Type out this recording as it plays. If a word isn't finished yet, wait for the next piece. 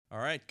All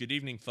right. Good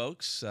evening,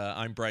 folks.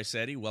 I'm Bryce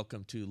Eddy.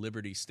 Welcome to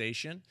Liberty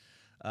Station.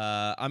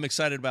 I'm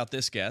excited about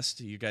this guest.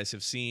 You guys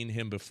have seen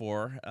him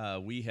before.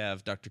 We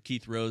have Dr.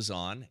 Keith Rose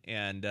on,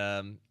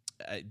 and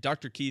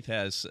Dr. Keith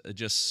has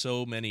just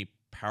so many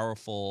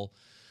powerful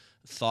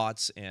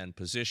thoughts and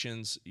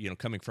positions,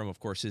 coming from, of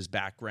course, his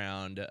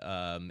background,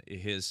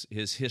 his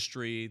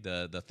history,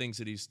 the things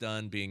that he's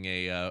done, being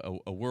a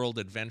world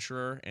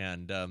adventurer,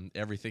 and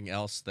everything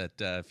else that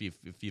if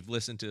you've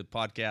listened to the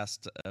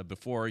podcast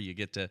before, you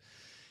get to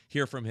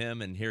hear from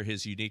him and hear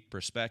his unique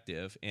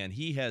perspective. And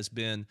he has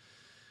been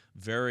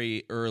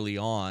very early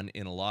on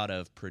in a lot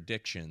of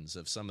predictions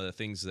of some of the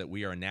things that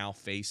we are now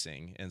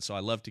facing. And so I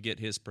love to get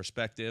his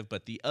perspective.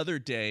 But the other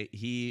day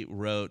he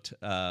wrote,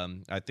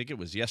 I think it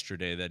was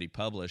yesterday that he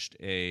published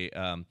a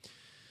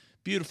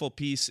beautiful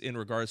piece in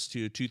regards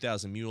to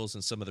 2,000 Mules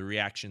and some of the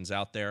reactions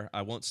out there.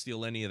 I won't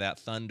steal any of that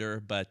thunder,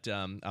 but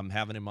I'm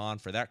having him on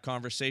for that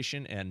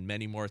conversation and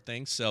many more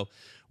things. So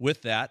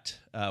with that,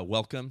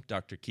 welcome,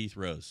 Dr. Keith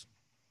Rose.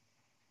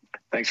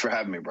 Thanks for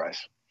having me,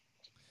 Bryce.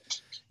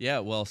 Yeah,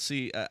 well,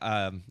 see,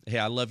 hey,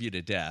 I love you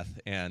to death.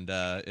 And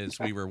as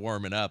we were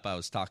warming up, I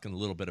was talking a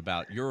little bit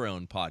about your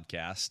own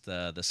podcast,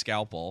 The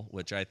Scalpel,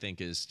 which I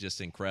think is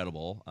just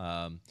incredible.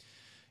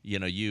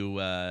 You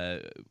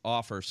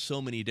offer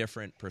so many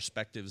different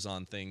perspectives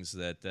on things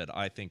that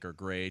I think are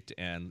great.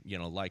 And,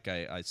 like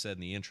I said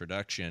in the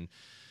introduction,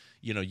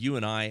 you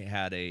and I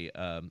had a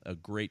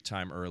great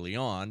time early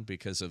on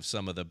because of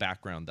some of the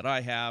background that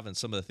I have and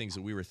some of the things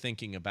that we were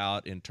thinking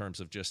about in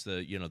terms of just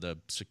the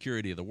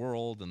security of the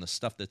world and the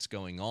stuff that's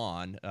going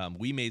on.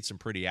 We made some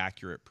pretty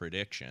accurate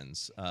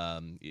predictions.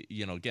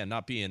 Again,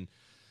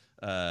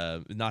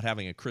 not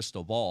having a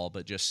crystal ball,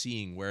 but just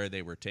seeing where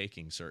they were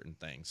taking certain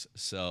things.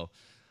 So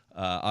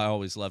I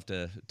always love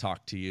to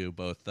talk to you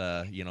both,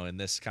 in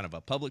this kind of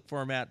a public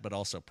format, but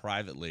also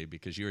privately,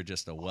 because you're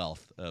just a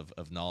wealth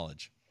of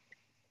knowledge.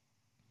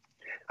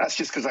 That's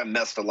just because I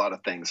messed a lot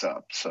of things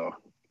up. So,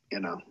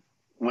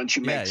 once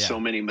you make so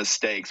many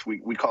mistakes,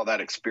 we call that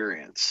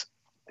experience.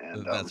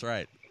 And that's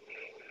right.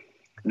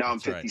 Now I'm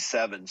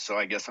 57, so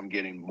I guess I'm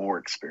getting more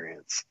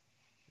experience.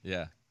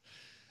 Yeah.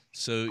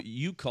 So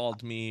you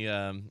called me,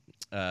 I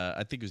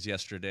think it was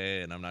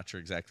yesterday, and I'm not sure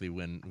exactly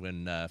when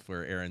if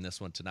we're airing this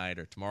one tonight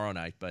or tomorrow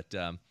night, but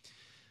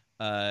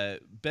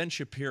Ben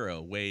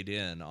Shapiro weighed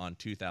in on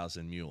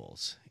 2,000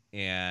 Mules.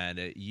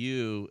 And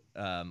you,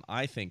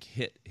 I think,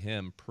 hit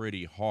him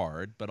pretty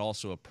hard, but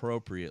also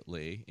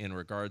appropriately in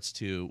regards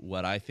to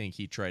what I think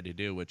he tried to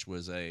do, which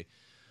was a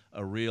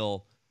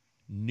real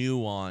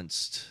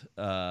nuanced,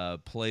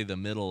 play the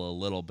middle a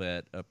little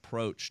bit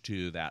approach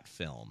to that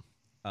film.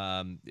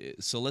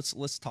 So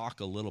let's talk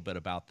a little bit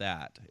about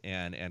that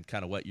and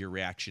kind of what your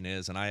reaction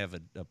is. And I have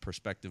a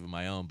perspective of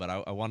my own, but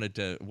why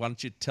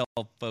don't you tell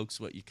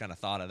folks what you kind of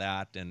thought of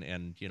that,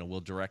 and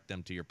we'll direct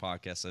them to your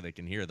podcast so they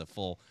can hear the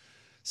full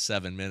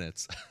 7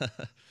 minutes.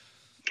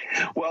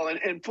 Well,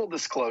 and full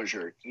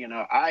disclosure,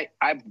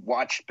 I've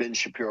watched Ben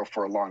Shapiro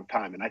for a long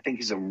time, and I think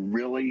he's a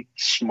really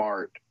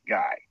smart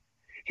guy.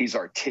 He's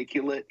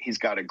articulate. He's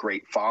got a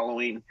great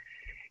following.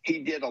 He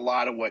did a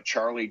lot of what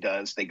Charlie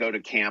does. They go to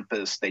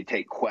campus, they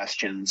take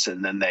questions,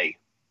 and then they,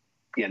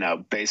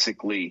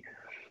 basically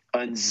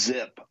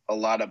unzip a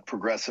lot of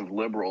progressive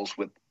liberals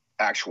with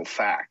actual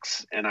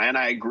facts. And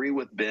I agree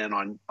with Ben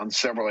on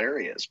several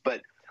areas, but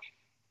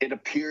it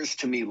appears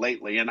to me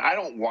lately, and I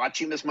don't watch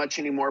him as much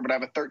anymore, but I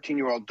have a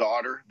 13-year-old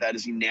daughter that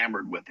is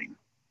enamored with him,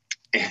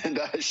 and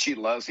she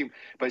loves him,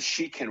 but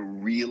she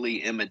can really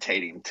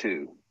imitate him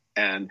too.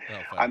 And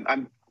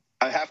I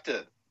have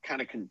to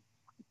kind of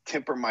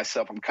temper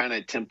myself. I'm kind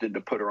of tempted to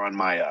put her on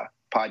my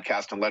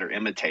podcast and let her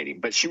imitate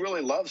him, but she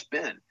really loves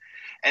Ben.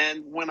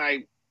 And when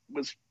I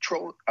was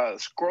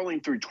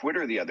scrolling through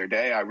Twitter the other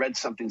day, I read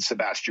something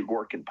Sebastian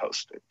Gorka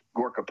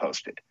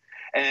posted,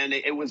 and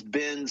it was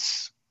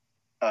Ben's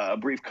a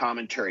brief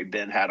commentary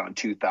Ben had on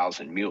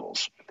 2,000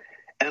 Mules.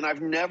 And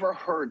I've never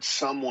heard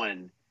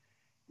someone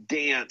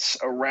dance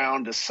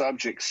around a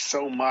subject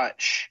so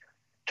much,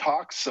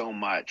 talk so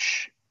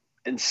much,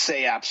 and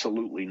say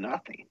absolutely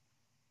nothing.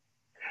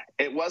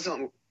 It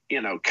wasn't,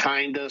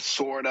 kind of,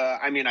 sort of.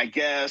 I mean, I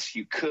guess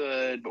you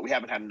could, but we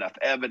haven't had enough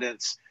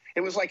evidence.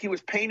 It was like he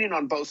was painting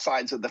on both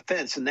sides of the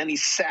fence, and then he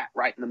sat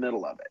right in the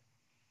middle of it.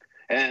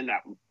 And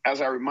as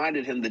I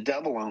reminded him, the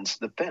devil owns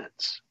the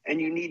fence,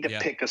 and you need to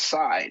pick a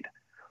side.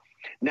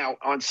 Now,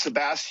 on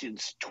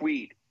Sebastian's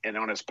tweet and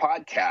on his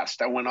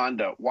podcast, I went on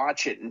to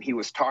watch it, and he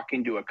was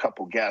talking to a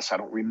couple guests. I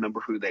don't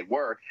remember who they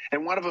were.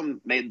 And one of them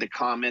made the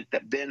comment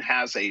that Ben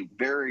has a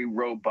very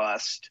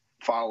robust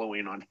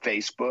following on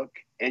Facebook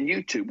and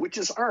YouTube, which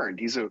is earned.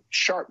 He's a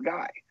sharp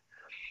guy.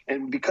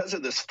 And because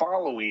of this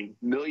following,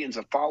 millions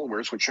of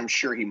followers, which I'm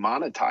sure he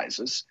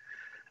monetizes,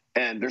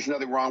 and there's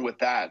nothing wrong with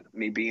that.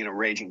 Me being a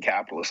raging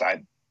capitalist,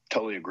 I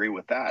totally agree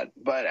with that.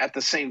 But at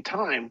the same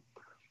time,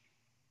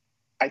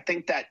 I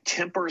think that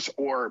tempers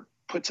or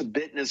puts a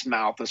bit in his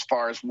mouth as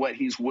far as what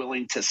he's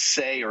willing to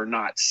say or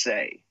not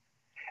say.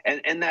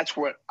 And that's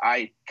what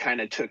I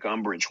kind of took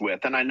umbrage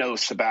with. And I know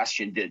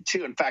Sebastian did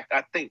too. In fact,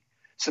 I think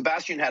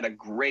Sebastian had a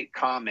great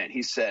comment.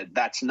 He said,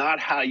 "That's not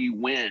how you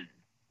win,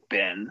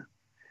 Ben."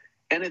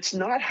 And it's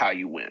not how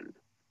you win.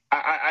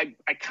 I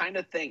kind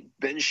of think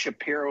Ben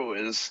Shapiro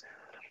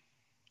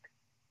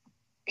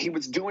he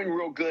was doing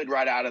real good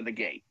right out of the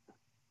gate.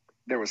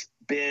 There was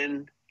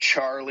Ben,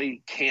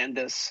 Charlie,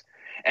 Candace.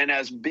 And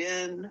as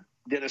Ben,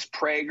 Dennis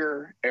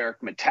Prager,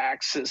 Eric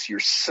Metaxas,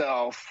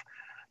 yourself,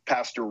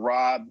 Pastor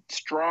Rob,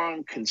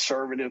 strong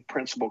conservative,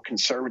 principled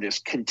conservatives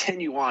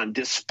continue on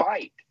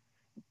despite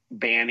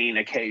banning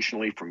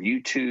occasionally from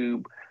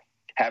YouTube,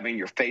 having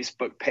your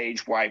Facebook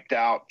page wiped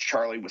out.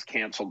 Charlie was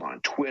canceled on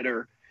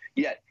Twitter,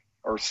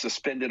 or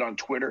suspended on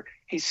Twitter.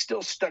 He's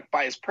still stuck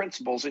by his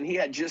principles, and he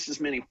had just as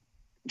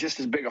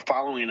big a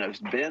following as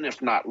Ben,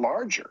 if not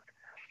larger.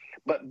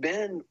 But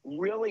Ben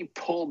really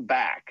pulled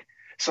back.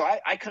 So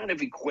I kind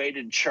of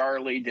equated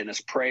Charlie,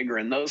 Dennis Prager,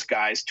 and those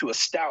guys to a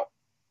stout,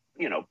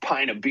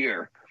 pint of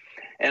beer.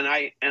 And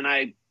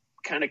I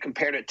kind of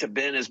compared it to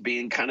Ben as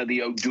being kind of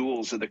the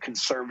O'Douls of the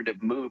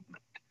conservative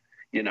movement,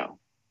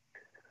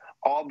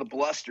 all the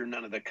bluster,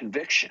 none of the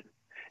conviction.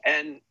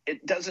 And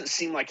it doesn't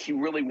seem like he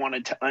really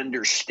wanted to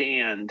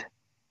understand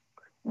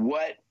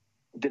what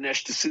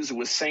Dinesh D'Souza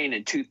was saying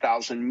in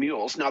 2,000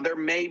 Mules. Now, there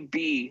may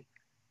be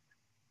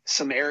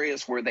some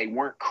areas where they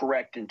weren't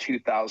correct in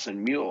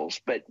 2,000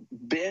 Mules, but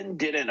Ben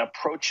didn't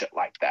approach it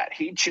like that.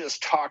 He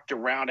just talked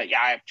around it.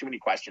 Yeah, I have too many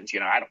questions.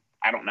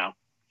 I don't know.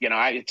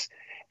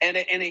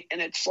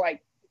 It's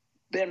like,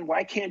 Ben,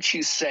 why can't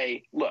you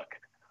say, look,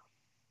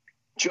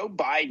 Joe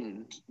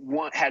Biden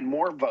had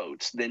more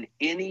votes than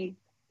any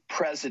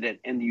president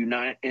in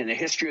the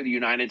history of the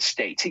United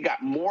States. He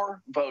got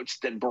more votes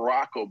than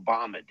Barack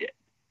Obama did.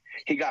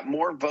 He got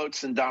more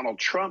votes than Donald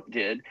Trump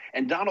did,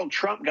 and Donald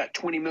Trump got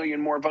 20 million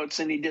more votes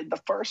than he did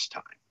the first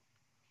time.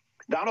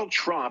 Donald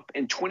Trump,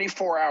 with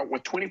 24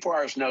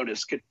 hours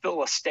notice, could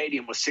fill a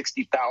stadium with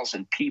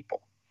 60,000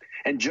 people.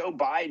 And Joe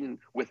Biden,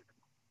 with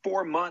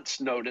 4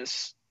 months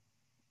notice,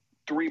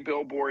 3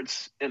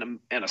 billboards and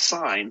a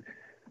sign,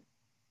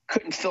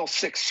 couldn't fill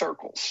 6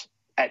 circles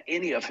at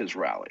any of his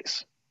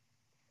rallies.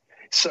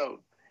 So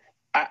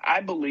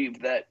I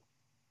believe that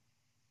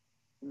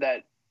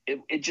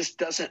it just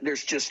doesn't,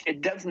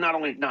 it does not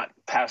only not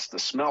pass the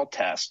smell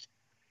test,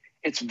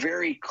 it's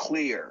very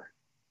clear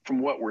from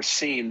what we're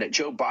seeing that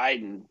Joe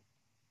Biden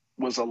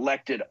was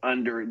elected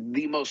under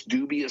the most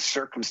dubious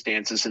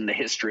circumstances in the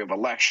history of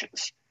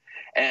elections.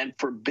 And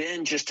for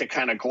Ben just to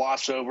kind of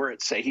gloss over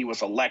it, say he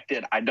was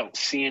elected, I don't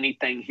see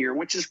anything here,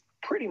 which is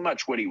pretty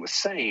much what he was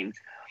saying.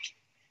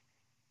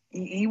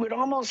 You'd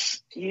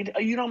almost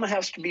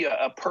have to be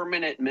a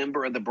permanent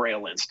member of the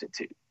Braille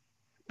Institute,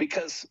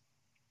 because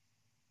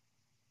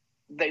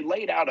they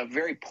laid out a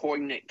very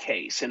poignant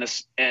case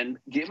and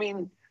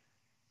giving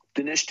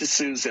Dinesh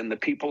D'Souza and the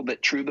people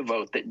that drew the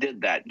vote that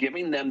did that,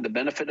 giving them the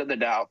benefit of the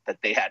doubt that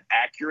they had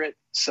accurate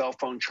cell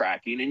phone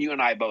tracking. And you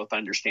and I both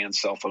understand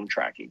cell phone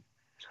tracking.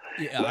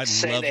 Yeah, Let's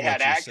say they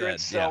had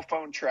accurate cell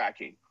phone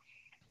tracking.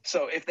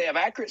 So if they have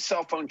accurate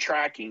cell phone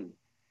tracking,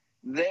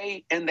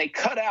 they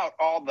cut out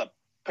all the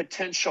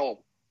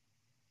potential,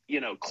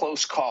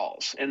 close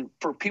calls. And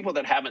for people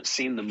that haven't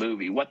seen the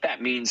movie, what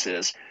that means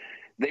is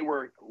they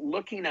were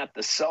looking at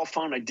the cell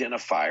phone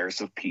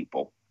identifiers of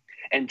people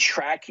and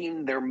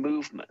tracking their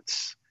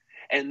movements.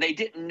 And they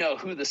didn't know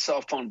who the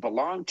cell phone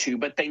belonged to,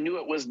 but they knew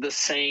it was the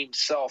same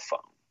cell phone.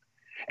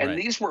 And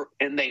right.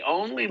 And they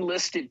only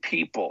listed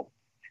people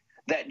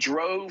that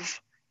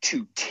drove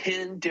to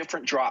 10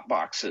 different drop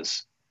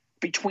boxes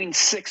between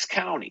 6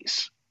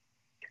 counties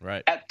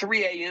at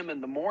 3 a.m.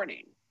 in the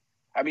morning.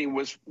 I mean,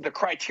 the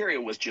criteria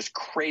was just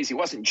crazy. It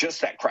wasn't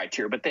just that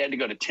criteria, but they had to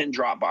go to 10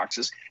 drop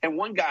boxes. And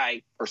one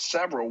guy or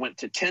several went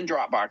to 10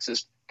 drop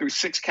boxes through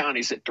 6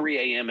 counties at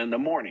 3 a.m. in the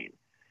morning.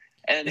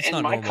 And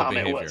my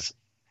comment was,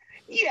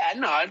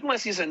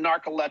 unless he's a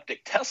narcoleptic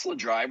Tesla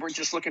driver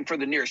just looking for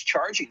the nearest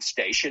charging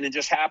station and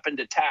just happened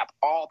to tap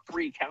all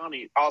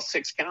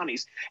 6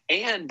 counties.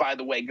 And by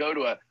the way, go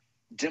to a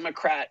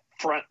Democrat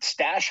front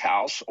stash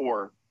house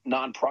or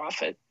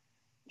nonprofit,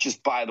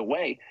 just by the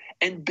way.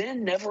 And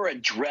Ben never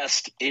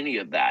addressed any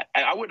of that.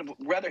 I would have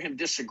rather him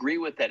disagree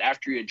with it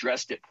after he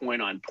addressed it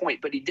point on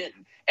point, but he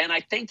didn't. And I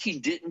think he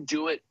didn't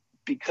do it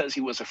because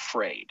he was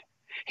afraid.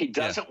 He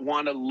doesn't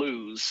want to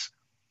lose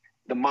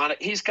the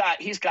he's got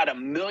a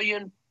 1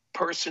 million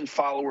person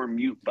follower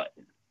mute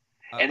button,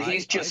 and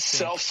he's just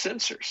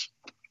self-censors.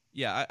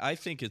 Yeah, I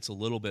think it's a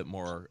little bit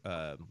more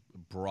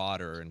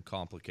broader and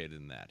complicated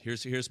than that.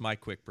 Here's my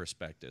quick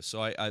perspective.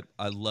 So I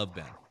love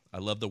Ben. I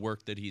love the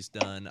work that he's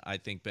done. I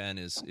think Ben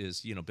is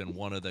been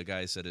one of the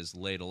guys that has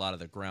laid a lot of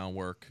the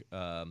groundwork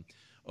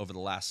over the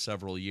last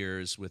several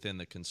years within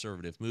the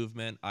conservative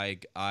movement.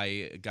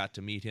 I got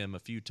to meet him a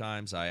few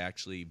times. I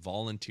actually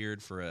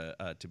volunteered for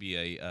to be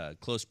a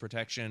close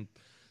protection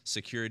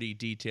security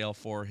detail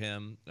for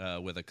him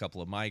with a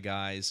couple of my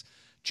guys,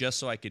 just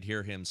so I could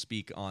hear him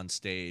speak on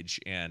stage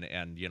and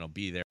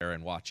be there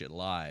and watch it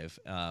live.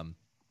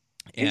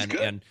 He's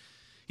good.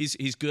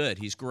 He's good.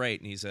 He's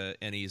great,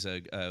 and he's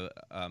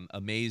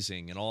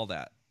amazing and all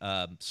that.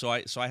 So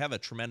I have a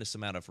tremendous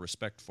amount of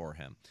respect for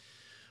him.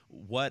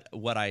 what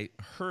I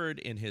heard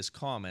in his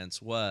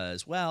comments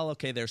was, well,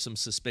 okay, there's some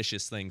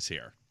suspicious things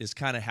here, is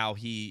kind of how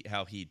he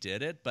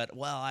did it, but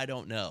well, I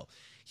don't know.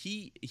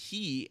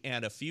 He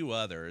and a few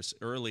others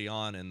early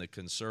on in the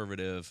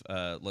conservative,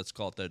 let's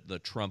call it the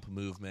Trump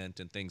movement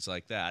and things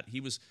like that, he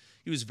was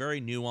very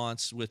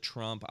nuanced with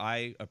Trump.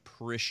 I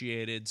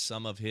appreciated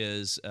some of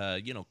his,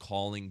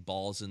 calling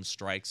balls and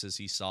strikes as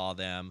he saw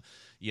them.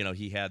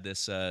 He had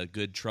this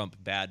good Trump,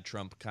 bad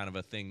Trump kind of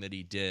a thing that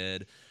he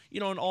did.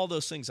 And all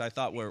those things I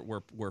thought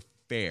were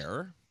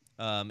fair.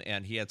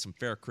 And he had some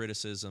fair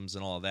criticisms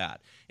and all of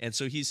that. And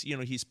so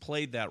he's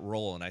played that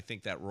role, and I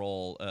think that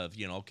role of,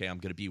 okay, I'm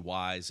going to be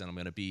wise and I'm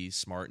going to be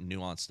smart and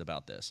nuanced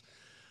about this.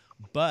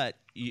 But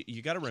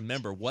you got to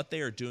remember what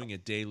they are doing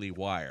at Daily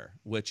Wire,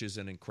 which is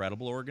an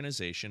incredible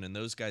organization, and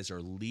those guys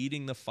are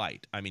leading the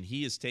fight. I mean,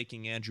 he is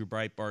taking Andrew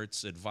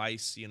Breitbart's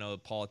advice,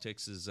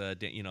 politics is,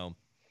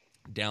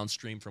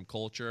 downstream from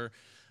culture.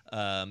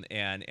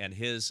 And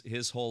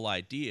his whole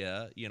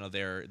idea,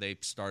 they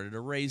started a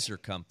razor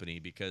company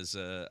because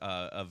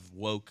of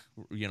woke,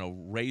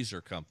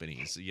 razor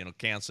companies,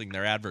 canceling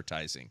their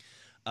advertising.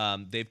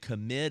 They've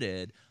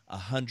committed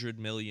 $100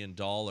 million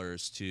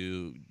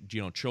to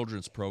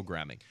children's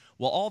programming.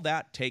 Well, all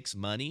that takes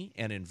money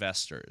and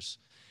investors.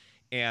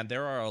 And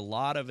there are a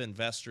lot of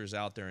investors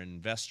out there,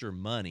 investor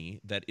money,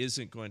 that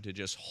isn't going to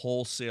just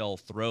wholesale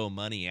throw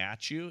money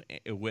at you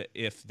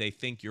if they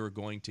think you're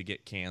going to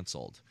get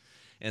canceled.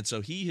 And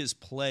so he has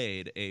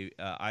played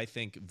I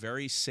think,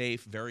 very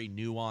safe, very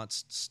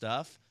nuanced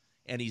stuff,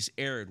 and he's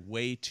aired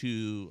way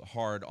too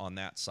hard on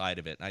that side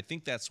of it. And I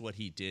think that's what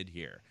he did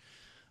here.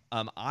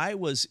 I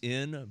was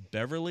in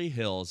Beverly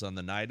Hills on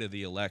the night of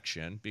the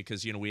election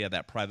because, we had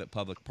that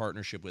private-public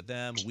partnership with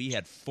them. We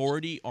had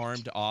 40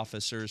 armed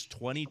officers,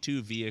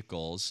 22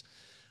 vehicles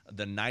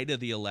the night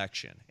of the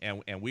election.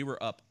 And we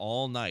were up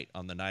all night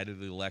on the night of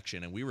the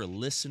election, and we were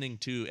listening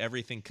to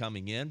everything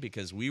coming in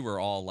because we were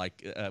all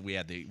like, we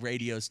had the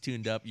radios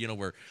tuned up.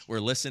 We're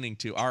listening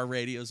to our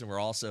radios, and we're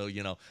also,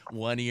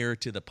 one ear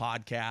to the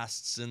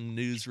podcasts and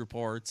news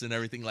reports and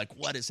everything, like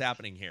what is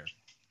happening here.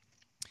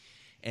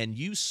 And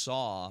you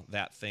saw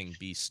that thing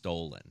be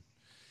stolen.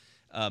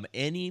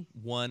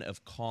 Anyone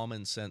of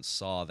common sense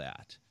saw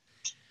that.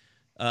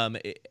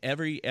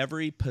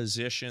 Every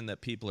position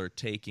that people are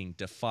taking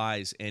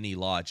defies any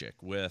logic.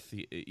 With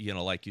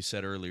like you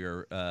said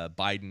earlier,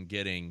 Biden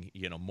getting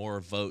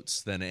more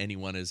votes than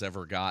anyone has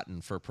ever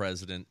gotten for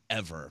president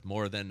ever,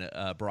 more than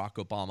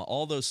Barack Obama.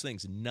 All those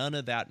things, none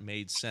of that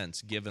made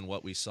sense given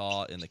what we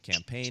saw in the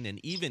campaign, and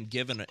even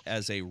given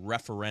as a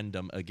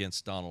referendum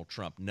against Donald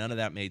Trump. None of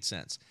that made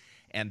sense.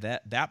 And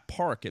that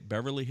park at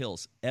Beverly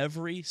Hills,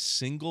 every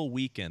single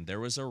weekend,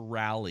 there was a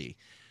rally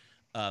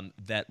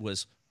that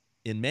was,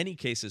 in many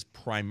cases,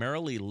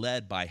 primarily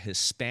led by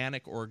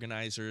Hispanic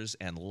organizers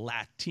and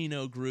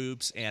Latino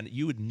groups, and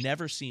you had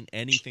never seen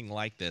anything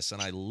like this,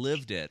 and I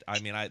lived it.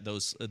 I mean,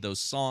 those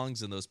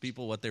songs and those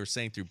people, what they were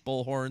saying through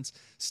bullhorns,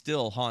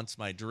 still haunts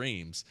my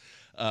dreams.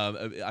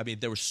 I mean,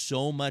 there was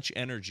so much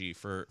energy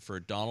for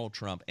Donald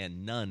Trump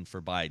and none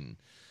for Biden.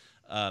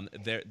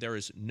 There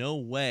is no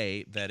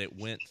way that it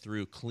went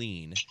through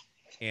clean,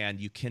 and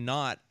you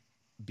cannot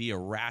be a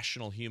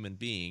rational human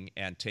being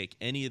and take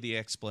any of the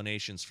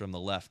explanations from the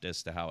left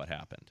as to how it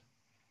happened.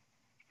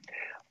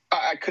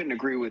 I couldn't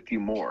agree with you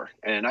more.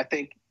 And I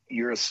think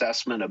your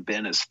assessment of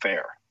Ben is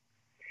fair.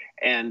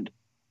 And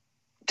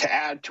to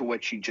add to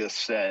what you just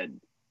said,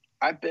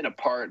 I've been a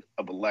part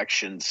of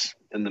elections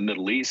in the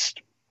Middle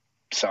East,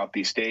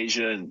 Southeast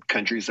Asia, and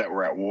countries that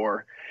were at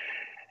war.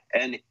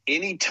 And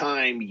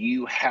anytime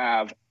you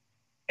have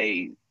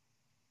a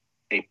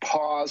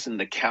pause in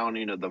the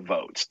counting of the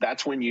votes,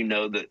 that's when you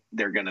know that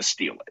they're going to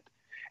steal it.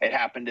 It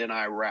happened in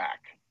Iraq.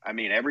 I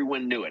mean,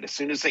 everyone knew it. As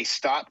soon as they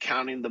stop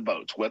counting the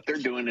votes, what they're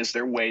doing is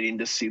they're waiting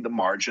to see the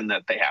margin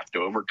that they have to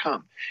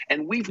overcome.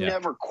 And we've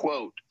never,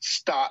 quote,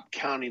 stopped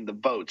counting the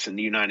votes in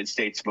the United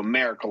States of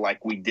America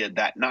like we did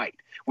that night.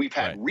 We've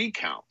had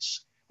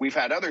recounts. We've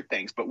had other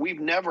things, but we've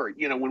never,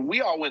 when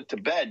we all went to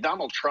bed,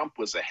 Donald Trump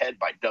was ahead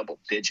by double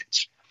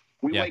digits.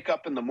 We wake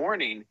up in the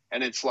morning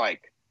and it's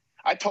like,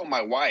 I told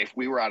my wife,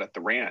 we were out at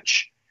the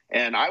ranch,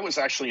 and I was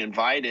actually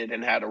invited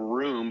and had a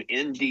room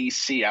in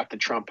D.C. at the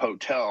Trump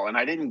Hotel, and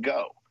I didn't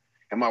go.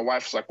 And my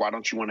wife was like, why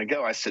don't you want to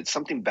go? I said,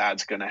 something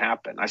bad's going to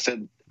happen. I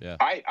said,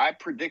 I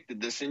predicted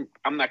this, and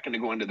I'm not going to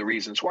go into the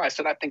reasons why. I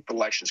said, I think the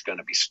election's going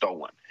to be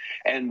stolen.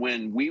 And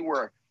when we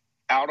were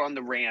out on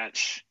the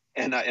ranch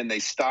and they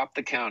stopped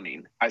the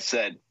counting, I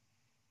said,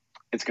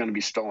 it's going to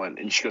be stolen.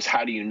 And she goes,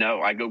 how do you know?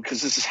 I go,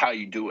 because this is how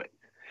you do it.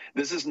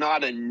 This is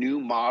not a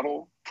new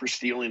model for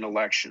stealing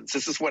elections.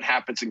 This is what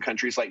happens in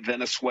countries like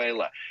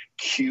Venezuela,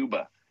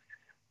 Cuba.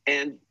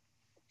 And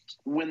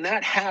when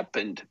that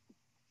happened,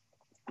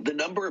 the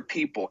number of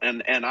people,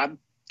 and I'm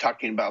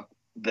talking about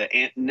the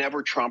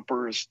Never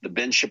Trumpers, the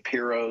Ben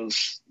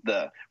Shapiros,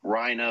 the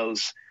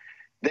Rhinos,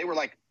 they were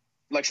like,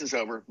 election's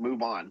over,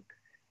 move on.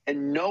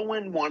 And no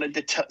one wanted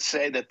to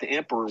say that the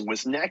emperor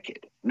was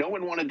naked. No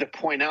one wanted to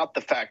point out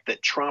the fact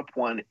that Trump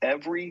won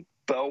every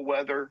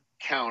bellwether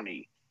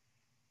county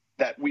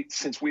that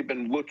since we've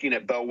been looking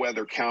at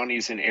bellwether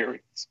counties and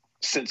areas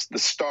since the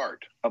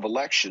start of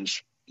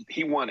elections,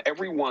 he won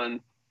every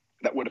one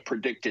that would have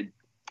predicted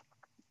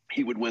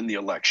he would win the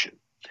election.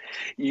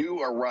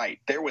 You are right.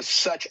 There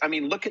was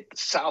look at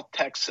South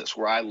Texas,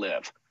 where I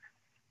live.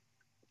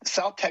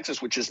 South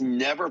Texas, which has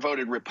never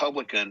voted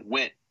Republican,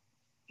 went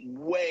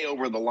way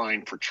over the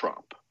line for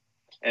Trump.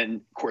 And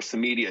of course, the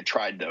media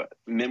tried to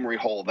memory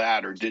hole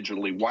that or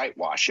digitally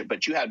whitewash it.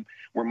 But you had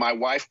where my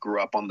wife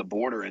grew up on the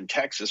border in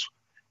Texas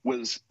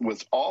was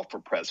all for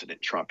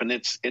President Trump, and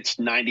it's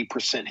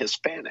 90%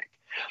 Hispanic.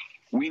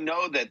 We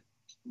know that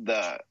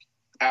the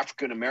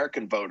African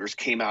American voters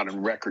came out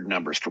in record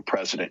numbers for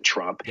President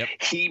Trump. Yep.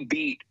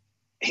 He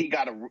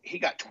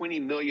got 20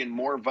 million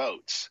more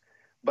votes,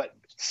 but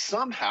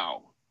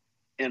somehow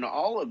in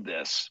all of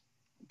this,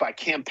 by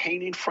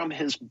campaigning from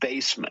his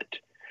basement,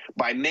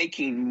 by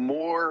making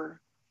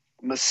more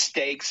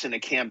mistakes in a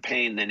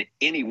campaign than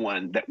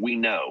anyone that we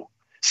know,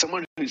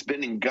 someone who's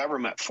been in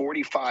government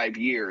 45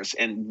 years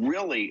and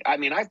really,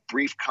 I've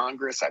briefed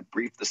Congress, I've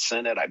briefed the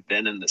Senate, I've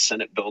been in the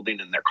Senate building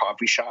in their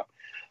coffee shop.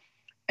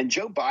 And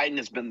Joe Biden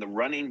has been the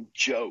running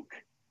joke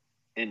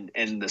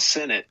in the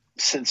Senate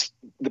since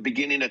the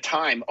beginning of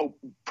time. Oh,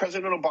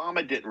 President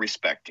Obama didn't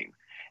respect him.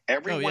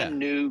 Everyone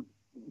knew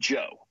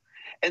Joe.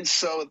 And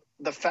so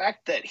the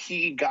fact that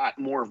he got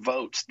more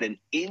votes than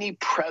any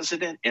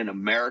president in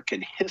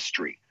American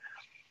history,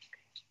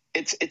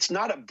 it's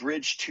not a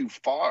bridge too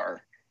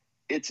far.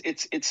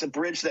 It's a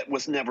bridge that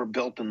was never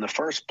built in the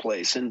first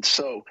place. And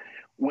so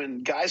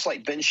when guys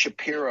like Ben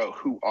Shapiro,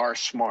 who are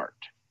smart,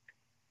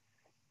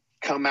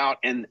 come out,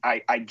 and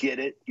I get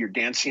it, you're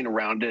dancing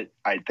around it.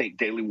 I think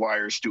Daily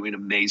Wire is doing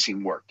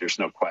amazing work. There's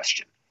no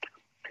question.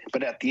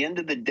 But at the end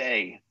of the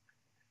day,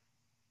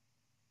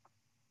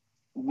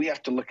 we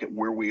have to look at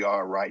where we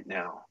are right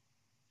now.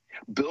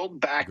 Build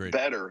Back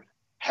Better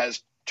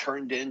has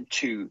turned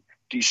into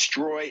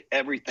destroy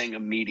everything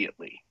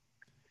immediately.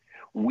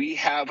 We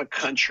have a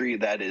country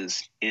that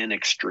is in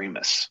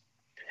extremis.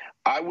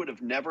 I would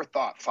have never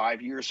thought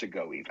 5 years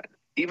ago,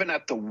 even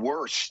at the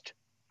worst,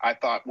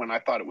 when I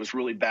thought it was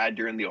really bad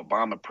during the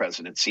Obama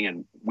presidency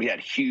and we had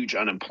huge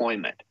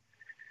unemployment,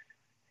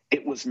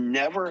 it was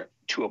never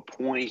to a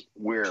point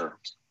where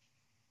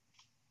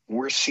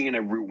we're seeing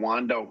a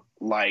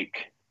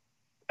Rwanda-like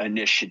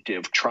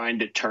initiative trying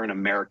to turn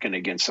American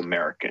against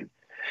American,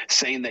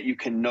 saying that you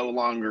can no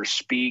longer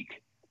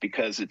speak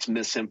because it's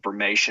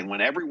misinformation when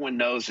everyone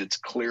knows it's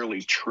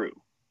clearly true.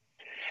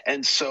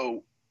 And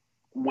so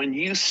when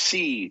you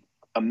see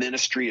a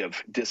ministry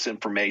of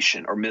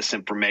disinformation or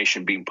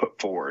misinformation being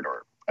put forward,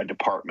 or a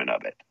department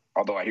of it,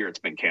 although I hear it's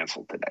been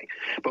canceled today,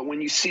 but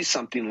when you see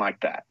something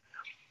like that,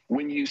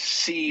 when you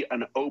see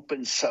an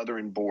open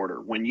southern border,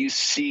 when you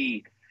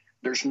see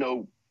there's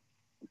no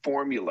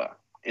formula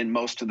in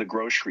most of the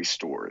grocery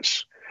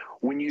stores,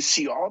 when you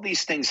see all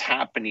these things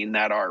happening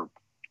that are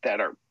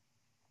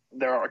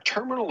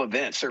terminal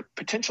events, they're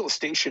potential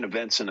extinction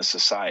events in a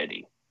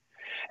society,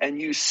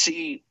 and you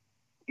see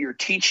you're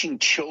teaching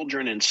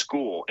children in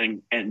school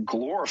and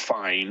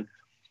glorifying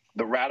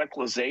the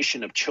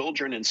radicalization of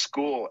children in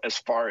school as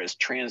far as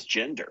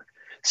transgender,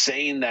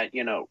 saying that,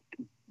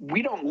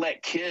 we don't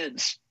let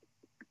kids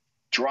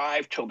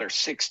drive till they're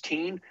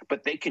 16,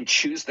 but they can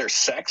choose their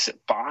sex at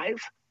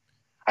 5.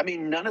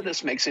 None of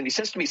this makes any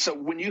sense to me. So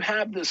when you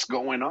have this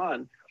going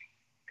on,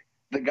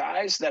 the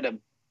guys that have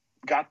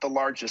got the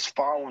largest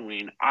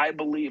following, I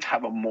believe,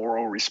 have a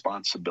moral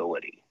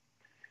responsibility.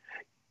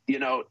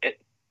 In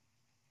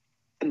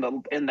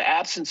the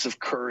absence of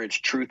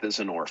courage, truth is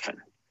an orphan.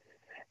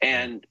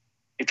 And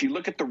if you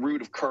look at the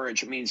root of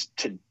courage, it means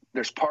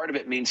there's part of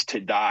it means to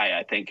die,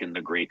 I think, in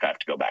the Greek. I have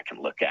to go back and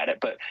look at it.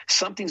 But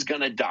something's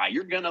going to die.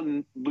 You're going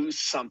to lose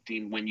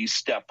something when you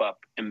step up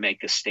and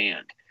make a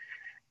stand.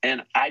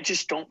 And I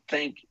just don't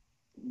think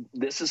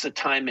this is a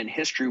time in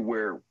history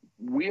where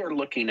we are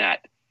looking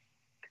at,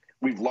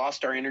 we've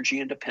lost our energy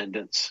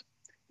independence.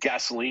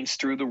 Gasoline's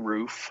through the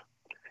roof.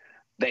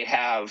 They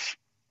have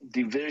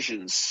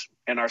divisions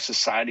in our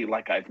society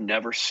like I've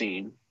never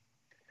seen.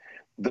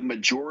 The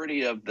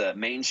majority of the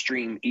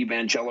mainstream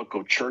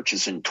evangelical church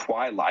is in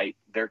twilight.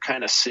 They're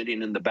kind of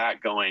sitting in the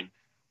back going,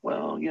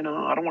 well,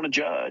 I don't want to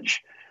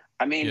judge.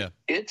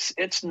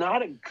 It's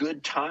not a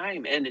good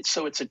time. And it's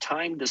a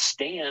time to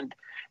stand.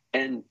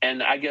 And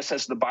I guess,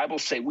 as the Bible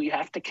say, we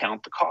have to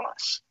count the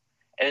costs.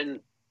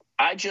 And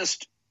I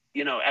just,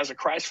 as a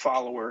Christ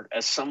follower,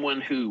 as someone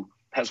who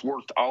has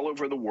worked all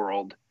over the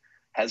world,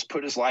 has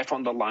put his life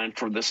on the line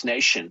for this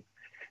nation,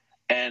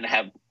 and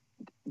have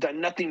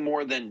done nothing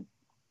more than,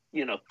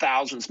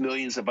 thousands,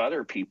 millions of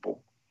other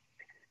people.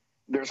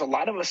 There's a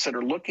lot of us that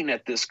are looking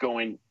at this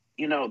going,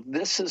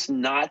 this is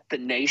not the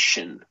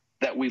nation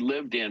that we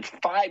lived in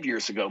 5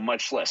 years ago,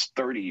 much less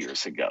 30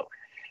 years ago.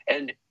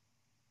 And,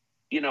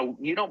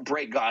 you don't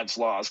break God's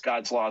laws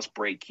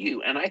break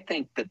you. And I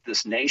think that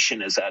this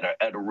nation is at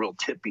a real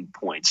tipping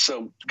point.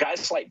 So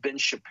guys like Ben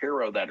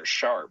Shapiro that are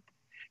sharp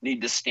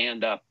need to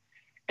stand up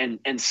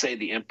and say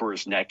the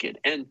emperor's naked.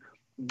 And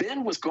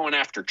Ben was going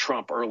after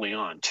Trump early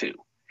on, too.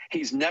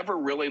 He's never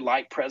really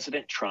liked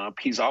President Trump.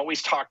 He's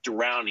always talked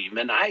around him.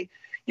 And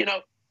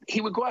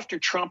he would go after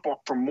Trump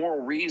for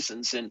moral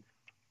reasons. And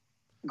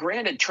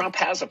granted, Trump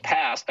has a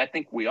past. I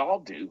think we all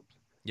do.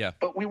 Yeah.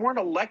 But we weren't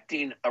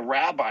electing a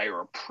rabbi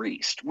or a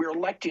priest. We were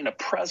electing a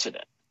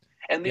president.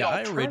 And the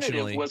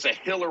alternative was a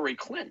Hillary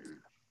Clinton.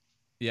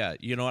 Yeah,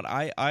 you know what?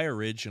 I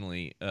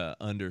originally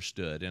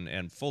understood,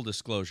 and full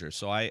disclosure,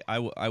 so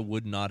I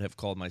would not have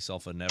called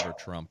myself a never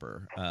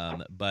Trumper,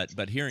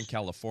 but here in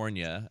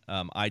California,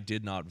 I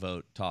did not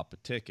vote top a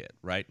ticket.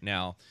 Right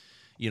now,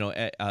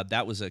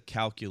 that was a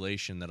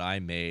calculation that I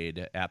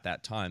made at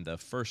that time, the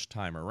first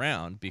time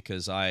around,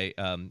 because I,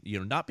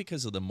 not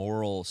because of the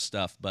moral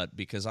stuff, but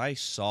because I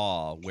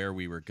saw where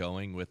we were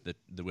going with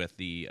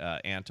the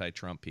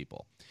anti-Trump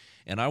people.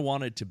 And I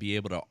wanted to be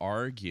able to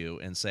argue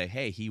and say,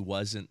 hey, he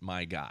wasn't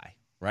my guy,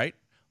 right?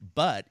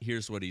 But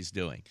here's what he's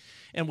doing.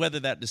 And whether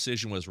that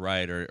decision was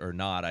right or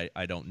not,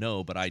 I don't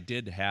know. But I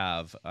did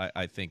have,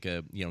 I think,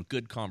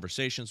 good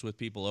conversations with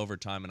people over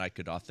time, and I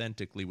could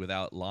authentically,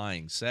 without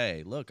lying,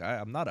 say, look,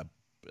 I'm not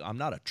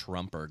a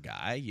Trumper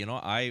guy.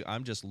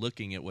 I'm just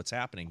looking at what's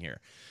happening here.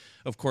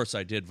 Of course,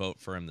 I did vote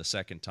for him the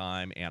second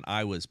time, and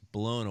I was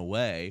blown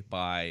away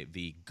by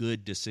the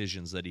good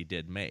decisions that he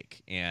did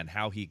make and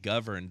how he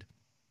governed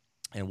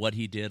and what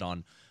he did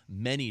on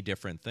many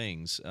different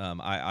things.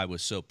 I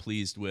was so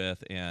pleased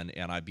with, and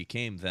I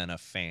became then a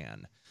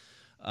fan.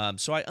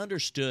 So I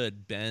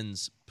understood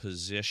Ben's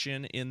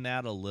position in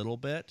that a little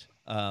bit.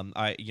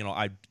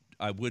 I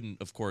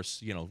wouldn't, of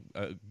course,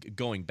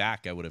 going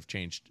back, I would have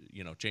changed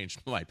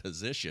my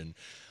position,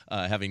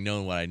 having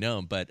known what I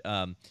know. But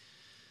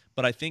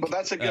I think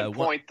that's a good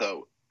point,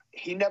 though.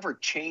 He never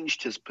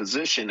changed his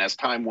position as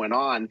time went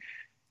on,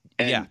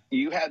 and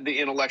you had the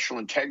intellectual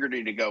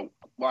integrity to go,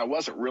 well, I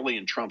wasn't really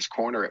in Trump's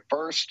corner at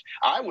first.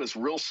 I was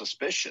real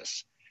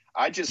suspicious.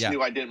 I just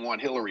knew I didn't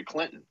want Hillary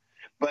Clinton.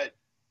 But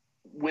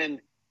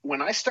when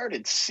I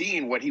started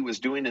seeing what he was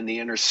doing in the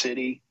inner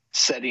city,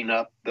 setting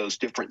up those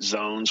different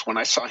zones, when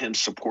I saw him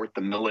support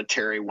the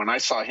military, when I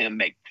saw him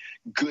make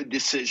good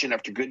decision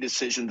after good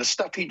decision, the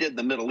stuff he did in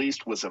the Middle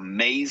East was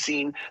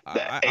amazing.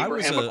 The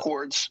Abraham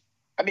Accords.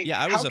 I mean,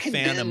 I was a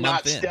fan a month in. How can Ben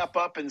not step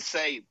up and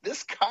say,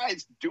 this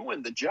guy's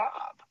doing the job?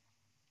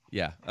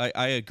 Yeah,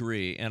 I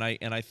agree, and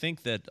I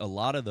think that a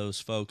lot of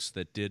those folks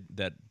that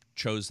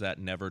chose that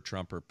never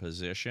Trumper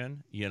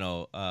position,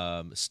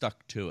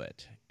 stuck to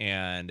it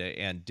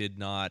and did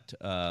not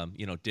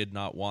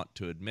want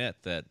to admit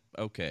that,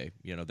 okay,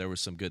 there was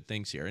some good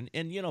things here,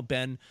 and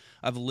Ben,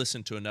 I've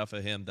listened to enough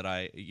of him that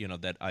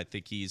I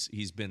think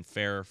he's been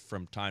fair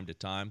from time to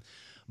time,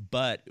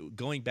 but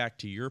going back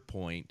to your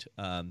point,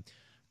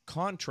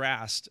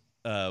 contrast.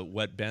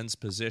 What Ben's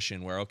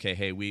position, where okay,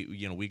 hey,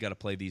 we got to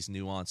play these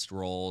nuanced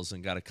roles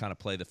and got to kind of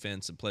play the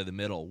fence and play the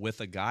middle, with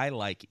a guy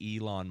like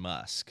Elon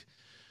Musk,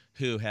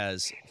 who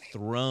has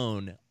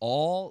thrown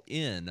all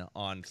in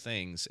on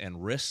things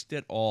and risked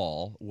it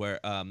all. Where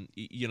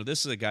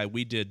this is a guy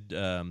we did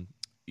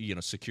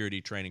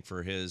security training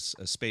for his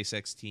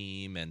SpaceX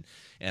team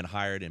and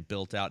hired and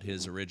built out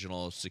his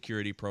original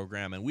security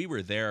program, and we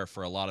were there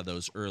for a lot of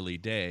those early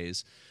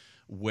days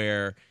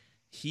where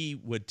he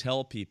would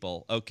tell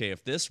people, okay,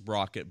 if this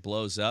rocket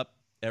blows up,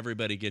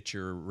 everybody get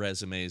your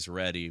resumes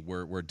ready.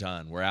 We're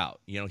done. We're out.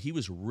 He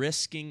was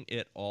risking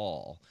it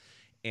all.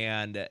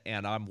 And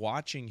I'm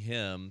watching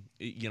him,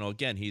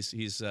 again,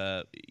 he's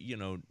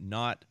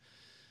not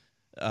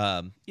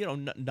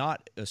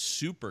not a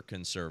super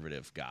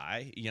conservative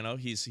guy.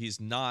 He's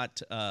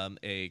not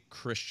a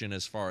Christian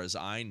as far as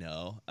I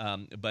know.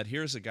 But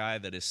here's a guy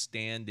that is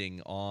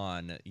standing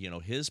on,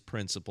 his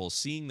principles,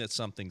 seeing that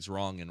something's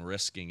wrong and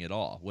risking it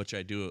all, which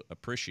I do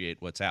appreciate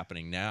what's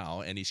happening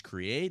now. And he's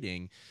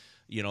creating,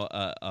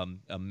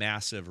 a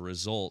massive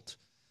result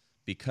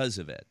because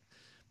of it.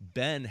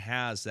 Ben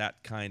has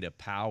that kind of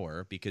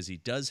power because he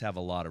does have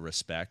a lot of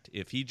respect.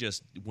 If he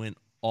just went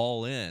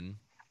all in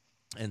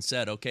and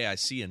said, okay, I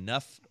see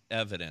enough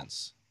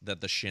evidence that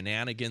the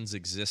shenanigans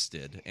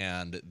existed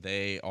and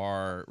they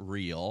are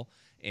real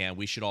and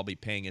we should all be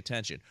paying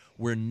attention.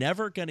 We're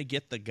never going to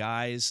get the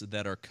guys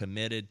that are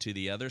committed to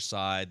the other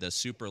side, the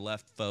super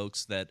left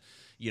folks that,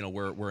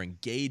 we're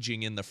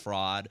engaging in the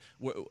fraud.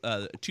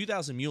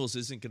 2,000 Mules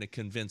isn't going to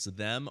convince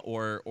them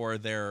or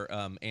their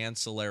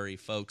ancillary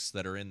folks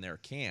that are in their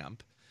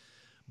camp.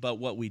 But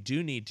what we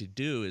do need to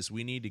do is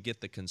we need to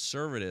get the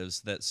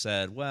conservatives that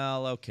said,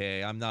 well,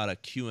 okay, I'm not a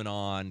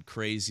QAnon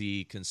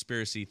crazy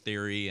conspiracy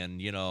theory, and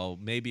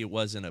maybe it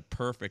wasn't a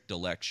perfect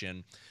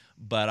election,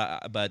 but I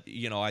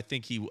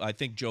think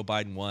Joe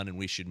Biden won, and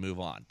we should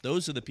move on.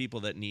 Those are the people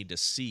that need to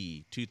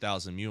see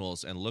 2,000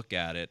 Mules and look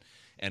at it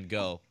and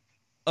go,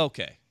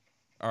 okay,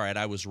 all right,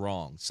 I was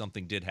wrong.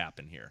 Something did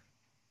happen here.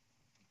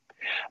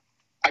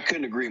 I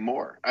couldn't agree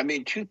more. I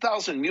mean,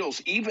 2,000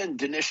 Mules, even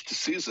Dinesh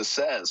D'Souza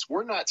says,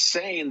 we're not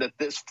saying that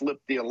this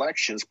flipped the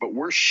elections, but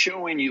we're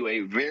showing you a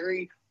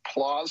very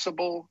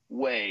plausible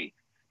way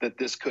that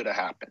this could have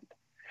happened.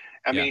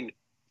 I mean,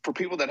 for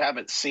people that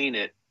haven't seen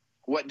it,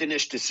 what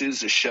Dinesh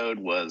D'Souza showed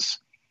was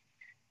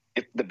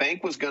if the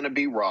bank was going to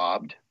be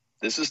robbed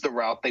This is the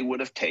route they would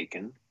have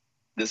taken.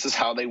 This is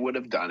how they would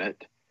have done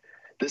it.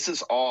 This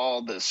is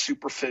all the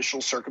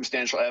superficial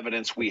circumstantial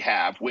evidence we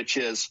have, which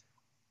is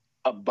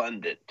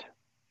abundant.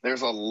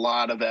 There's a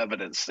lot of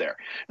evidence there.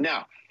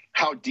 Now,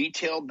 how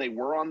detailed they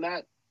were on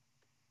that,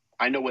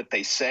 I know what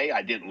they say.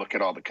 I didn't look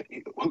at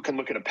who can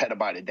look at a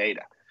petabyte of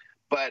data?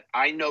 But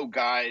I know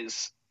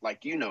guys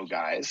like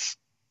guys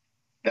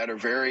that are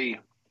very,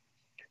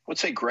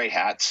 let's say, gray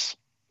hats,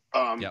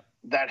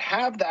 that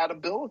have that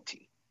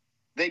ability.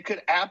 They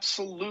could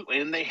absolutely,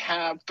 and they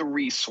have the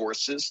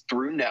resources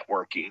through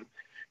networking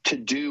to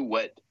do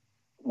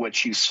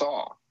what you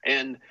saw.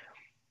 And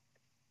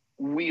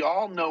we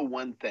all know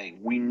one thing.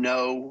 We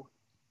know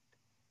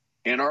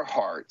in our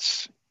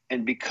hearts,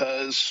 and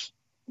because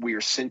we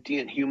are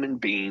sentient human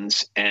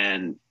beings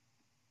and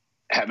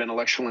have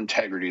intellectual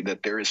integrity,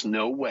 that there is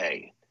no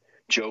way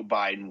Joe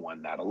Biden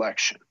won that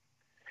election.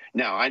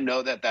 Now, I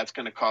know that that's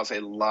going to cause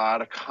a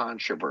lot of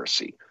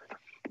controversy,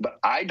 but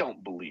I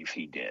don't believe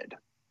he did.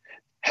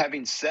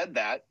 Having said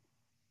that,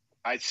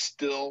 I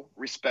still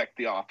respect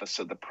the office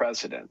of the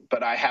president,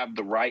 but I have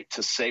the right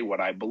to say what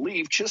I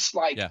believe, just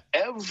like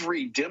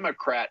every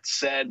Democrat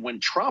said when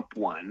Trump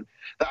won.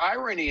 The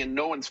irony, and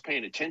no one's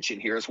paying attention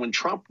here, is when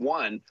Trump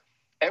won,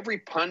 every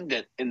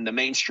pundit in the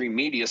mainstream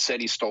media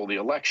said he stole the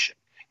election.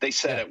 They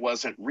said it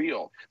wasn't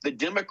real. The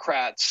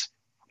Democrats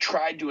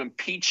tried to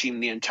impeach him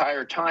the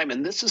entire time,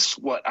 and this is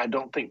what I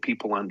don't think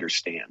people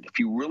understand. If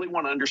you really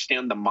want to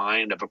understand the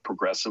mind of a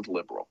progressive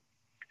liberal,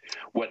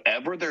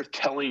 whatever they're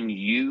telling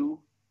you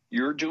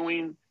you're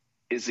doing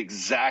is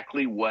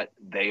exactly what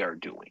they are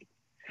doing.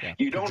 Yeah,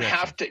 you don't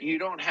have to,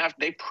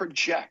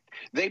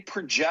 they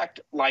project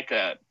like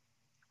a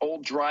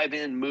old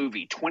drive-in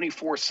movie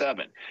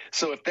 24/7.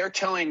 So if they're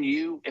telling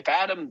you, if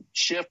Adam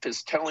Schiff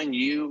is telling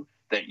you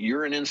that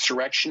you're an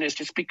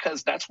insurrectionist, it's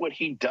because that's what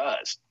he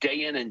does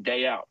day in and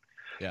day out.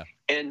 Yeah.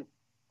 And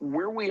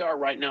where we are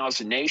right now as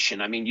a nation,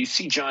 I mean, you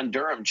see John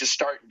Durham just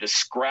starting to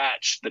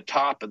scratch the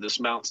top of this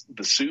Mount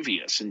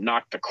Vesuvius and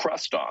knock the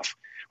crust off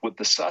with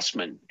the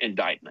Sussman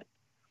indictment.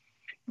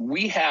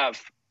 We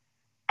have,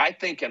 I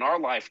think, in our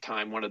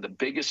lifetime, one of the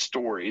biggest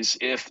stories,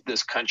 if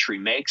this country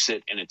makes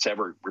it and it's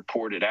ever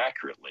reported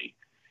accurately,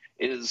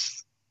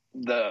 is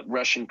the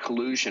Russian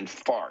collusion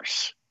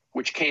farce,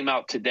 which came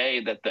out today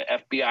that the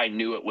FBI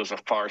knew it was a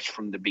farce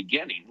from the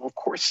beginning. Well, of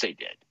course they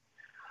did.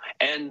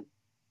 And,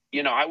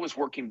 you know, I was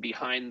working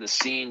behind the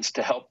scenes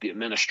to help the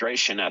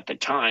administration at the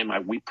time.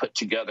 We put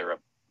together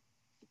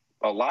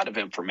a lot of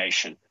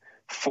information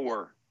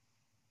for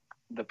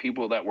the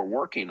people that were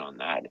working on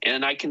that.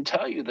 And I can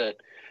tell you that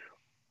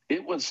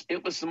it was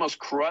the most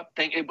corrupt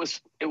thing. It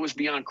was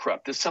beyond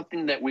corrupt. It's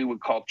something that we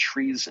would call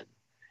treason.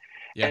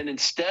 Yeah. And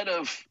instead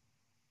of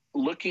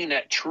looking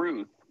at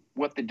truth,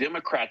 what the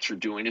Democrats are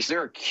doing is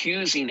they're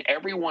accusing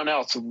everyone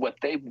else of what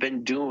they've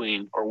been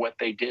doing or what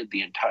they did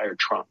the entire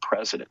Trump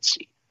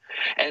presidency.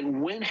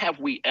 And when have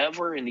we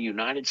ever in the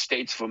United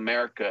States of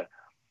America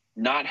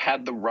not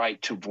had the right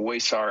to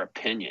voice our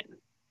opinion?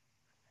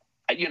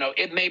 You know,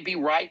 it may be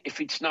right.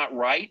 If it's not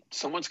right,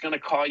 someone's going to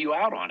call you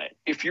out on it.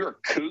 If you're a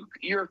kook,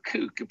 you're a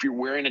kook. If you're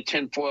wearing a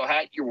tinfoil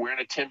hat, you're wearing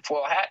a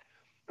tinfoil hat.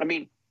 I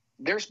mean,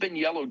 there's been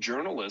yellow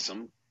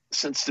journalism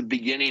since the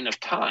beginning of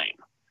time,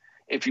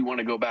 if you want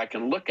to go back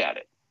and look at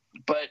it.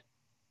 But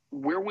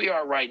where we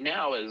are right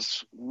now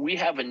is we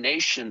have a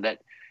nation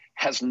that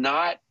has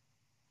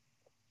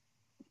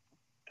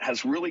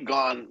really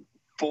gone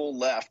full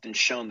left and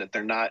shown that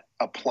they're not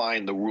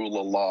applying the rule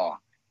of law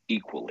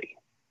equally.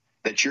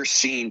 That you're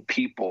seeing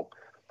people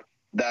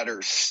that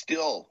are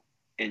still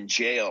in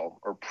jail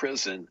or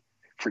prison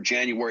for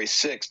January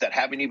 6th that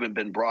haven't even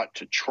been brought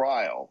to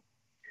trial,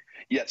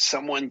 yet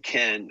someone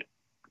can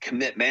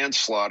commit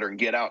manslaughter and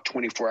get out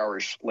 24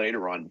 hours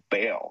later on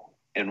bail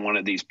in one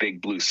of these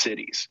big blue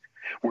cities.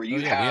 Where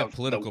we have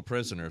political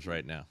prisoners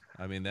right now.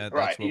 I mean, that's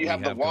what you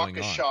have the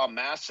Waukesha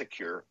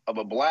massacre of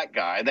a black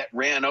guy that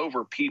ran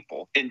over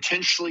people,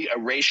 intentionally a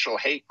racial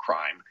hate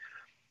crime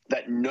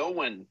that no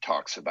one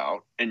talks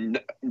about, and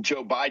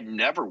Joe Biden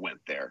never went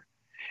there.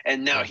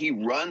 And now he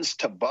runs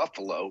to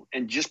Buffalo,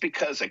 and just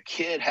because a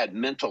kid had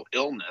mental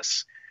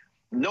illness,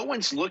 no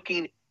one's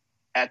looking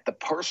at the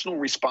personal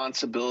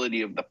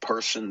responsibility of the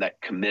person that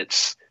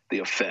commits the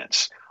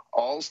offense.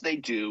 All they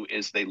do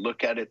is they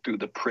look at it through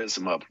the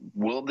prism of,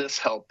 will this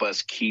help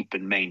us keep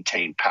and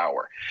maintain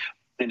power?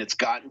 And it's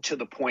gotten to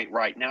the point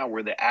right now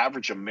where the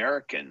average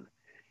American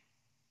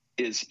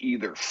is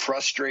either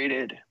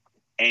frustrated,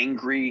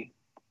 angry,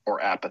 or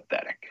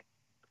apathetic.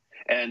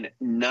 And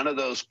none of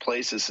those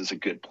places is a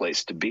good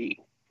place to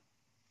be.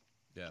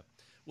 Yeah.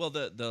 Well,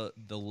 the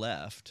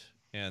left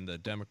and the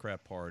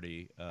Democrat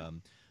Party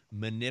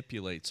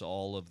manipulates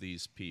all of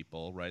these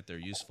people, right? Their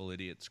useful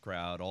idiots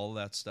crowd, all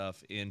that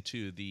stuff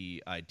into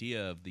the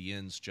idea of the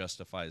ends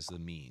justifies the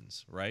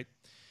means, right?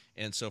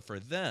 And so for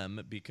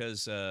them,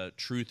 because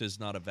truth is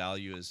not a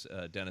value, as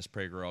Dennis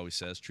Prager always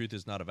says, truth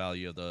is not a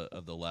value of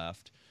the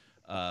left.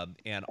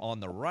 And on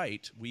the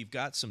right, we've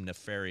got some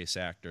nefarious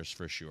actors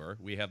for sure.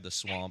 We have the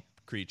swamp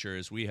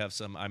creatures. We have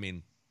some, I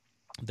mean,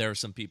 There are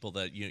some people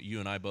that you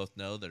and I both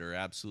know that are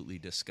absolutely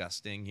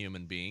disgusting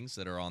human beings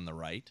that are on the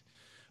right.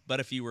 But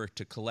if you were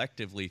to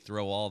collectively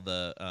throw all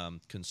the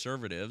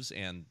conservatives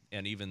and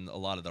even a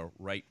lot of the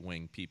right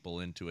wing people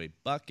into a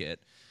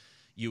bucket,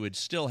 you would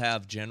still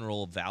have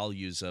general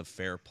values of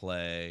fair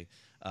play.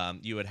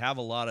 You would have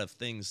a lot of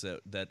things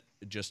that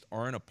just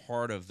aren't a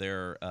part of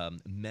their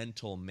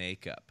mental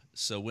makeup.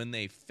 So when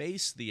they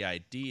face the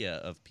idea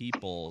of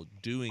people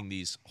doing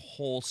these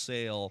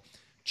wholesale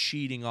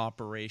cheating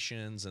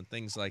operations and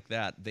things like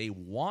that, they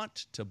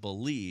want to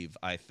believe,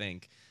 I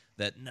think,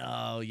 that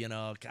no,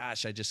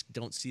 gosh, I just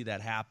don't see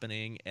that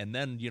happening. And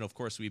then, of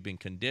course, we've been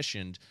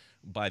conditioned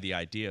by the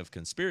idea of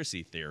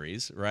conspiracy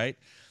theories, right?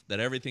 That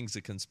everything's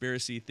a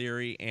conspiracy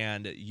theory.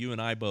 And you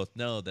and I both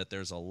know that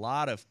there's a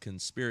lot of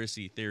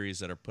conspiracy theories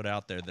that are put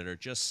out there that are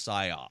just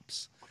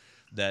psyops,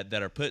 that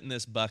are put in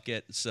this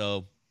bucket.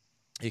 So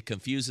it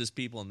confuses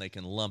people and they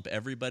can lump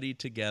everybody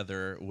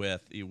together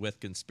with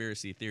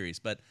conspiracy theories.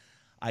 But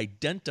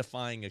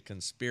identifying a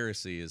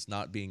conspiracy is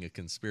not being a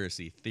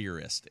conspiracy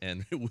theorist.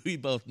 And we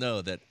both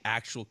know that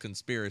actual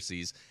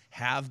conspiracies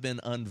have been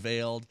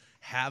unveiled,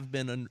 have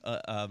been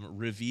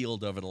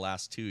revealed over the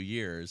last 2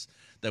 years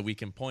that we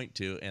can point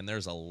to, and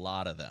there's a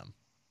lot of them.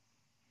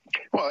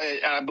 Well,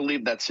 I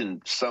believe that's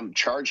in some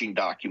charging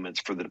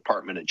documents for the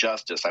Department of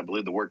Justice. I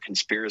believe the word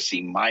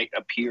conspiracy might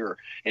appear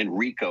in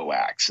RICO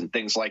acts and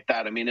things like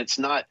that. I mean,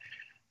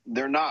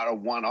 they're not a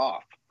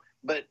one-off.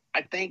 But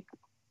I think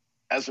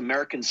as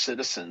American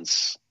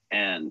citizens,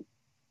 and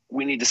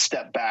we need to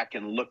step back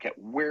and look at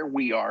where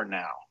we are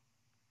now.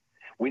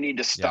 We need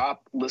to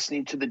stop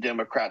listening to the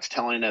Democrats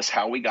telling us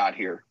how we got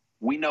here.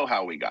 We know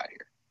how we got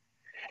here.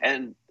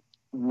 And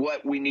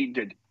what we need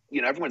to,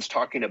 everyone's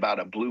talking about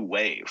a blue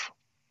wave.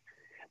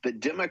 The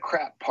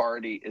Democrat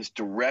Party is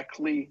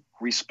directly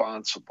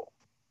responsible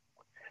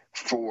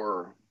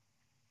for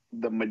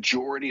the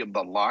majority of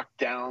the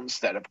lockdowns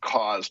that have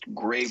caused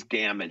grave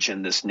damage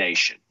in this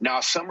nation.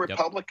 Now, some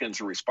Republicans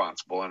are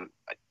responsible, and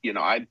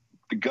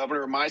the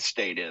governor of my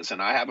state is,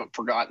 and I haven't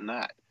forgotten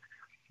that.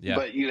 Yeah.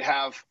 But you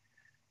have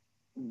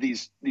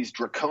these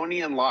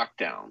draconian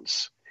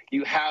lockdowns.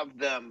 You have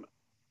them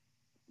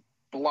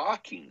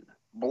blocking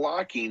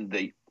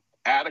the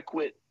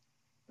adequate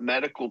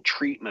medical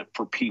treatment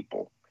for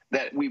people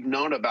that we've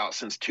known about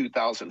since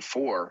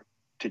 2004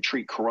 to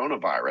treat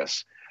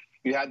coronavirus.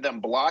 You had them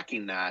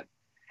blocking that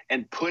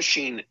and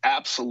pushing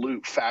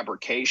absolute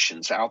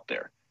fabrications out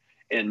there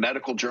in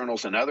medical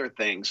journals and other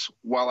things,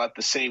 while at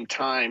the same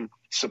time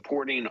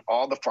supporting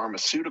all the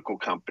pharmaceutical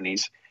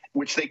companies,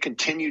 which they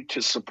continue to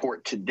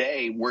support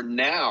today, where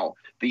now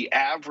the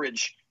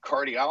average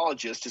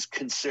cardiologist is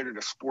considered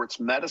a sports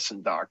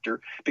medicine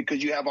doctor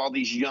because you have all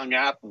these young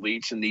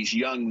athletes and these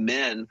young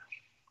men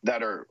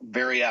that are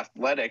very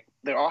athletic.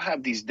 They all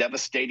have these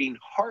devastating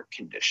heart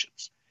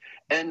conditions.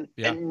 And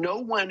no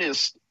one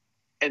is...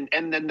 And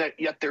then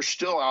yet they're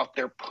still out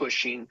there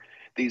pushing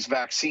these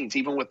vaccines,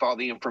 even with all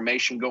the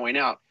information going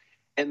out.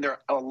 And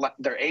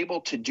they're able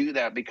to do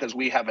that because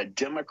we have a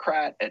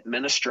Democrat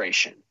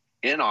administration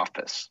in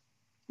office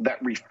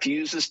that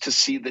refuses to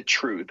see the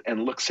truth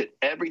and looks at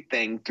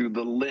everything through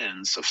the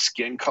lens of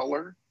skin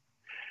color,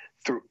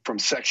 from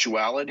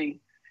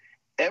sexuality,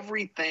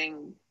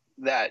 everything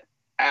that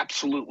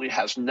absolutely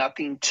has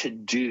nothing to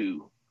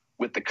do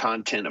with the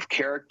content of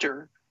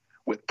character,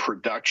 with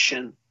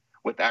production,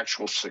 with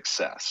actual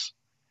success.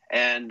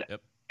 And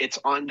it's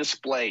on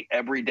display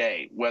every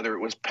day, whether it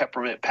was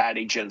Peppermint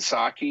Patty Jen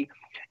Psaki.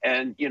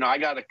 And, I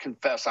got to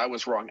confess, I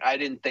was wrong. I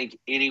didn't think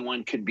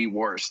anyone could be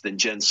worse than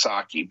Jen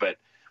Psaki, but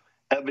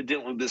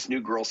evidently this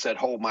new girl said,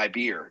 hold my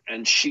beer.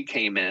 And she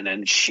came in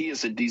and she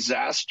is a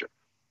disaster.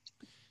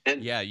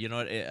 And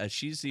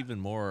she's even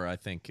more, I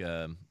think,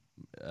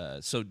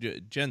 so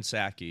Jen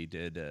Psaki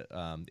did,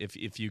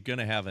 if you're going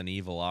to have an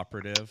evil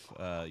operative,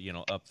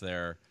 up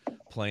there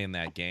playing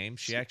that game,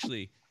 she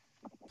actually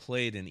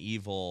played an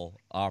evil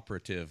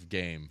operative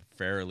game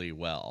fairly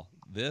well.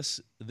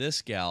 This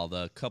gal,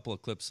 the couple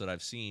of clips that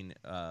I've seen,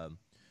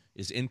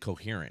 is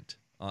incoherent.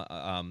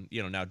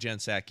 Now Jen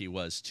Psaki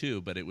was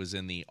too, but it was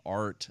in the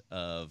art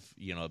of,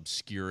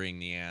 obscuring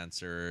the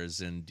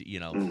answers and,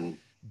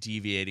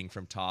 deviating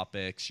from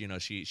topics.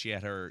 She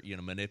had her,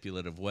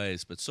 manipulative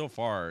ways, but so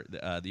far,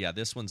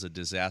 this one's a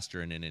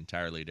disaster in an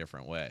entirely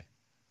different way.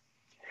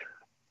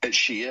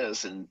 She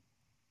is. And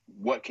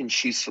what can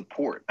she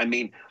support? I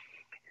mean,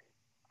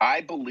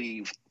 I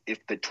believe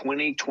if the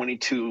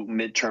 2022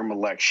 midterm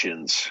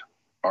elections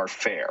are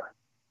fair,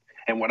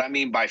 and what I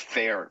mean by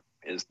fair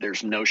is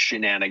there's no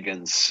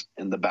shenanigans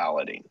in the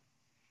balloting,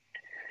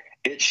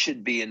 it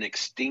should be an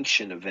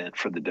extinction event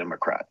for the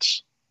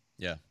Democrats.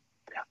 Yeah.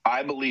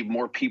 I believe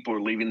more people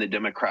are leaving the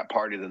Democrat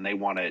Party than they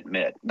want to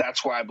admit.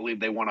 That's why I believe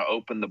they want to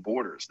open the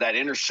borders. That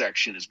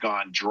intersection has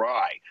gone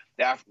dry.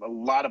 A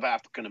lot of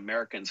African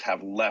Americans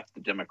have left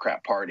the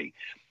Democrat Party.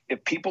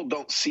 If people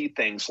don't see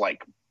things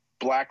like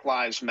Black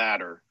Lives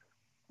Matter,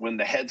 when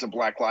the heads of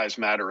Black Lives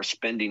Matter are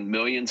spending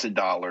millions of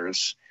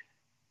dollars,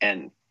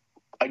 and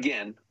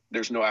again,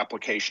 there's no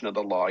application of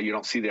the law. You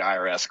don't see the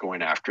IRS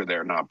going after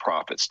their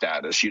nonprofit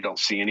status. You don't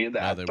see any of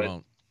that. No, they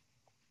won't.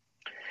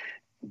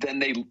 Then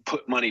they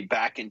put money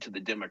back into the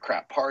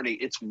Democrat Party.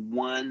 It's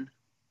one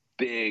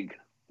big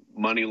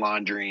money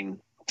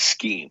laundering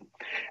scheme.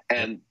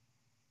 And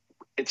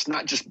it's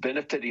not just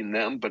benefiting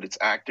them, but it's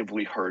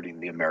actively hurting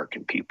the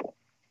American people.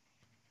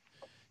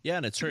 Yeah,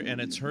 and it's hurting.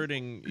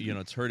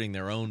 It's hurting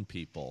their own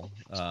people.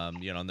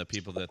 And the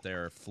people that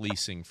they're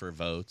fleecing for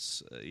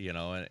votes.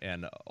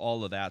 And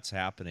all of that's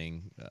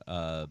happening.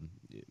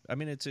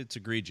 It's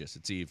egregious.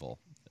 It's evil.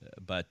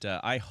 But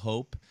I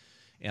hope,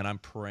 and I'm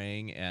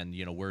praying, and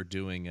we're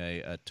doing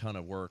a ton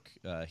of work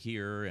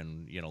here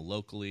and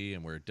locally,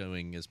 and we're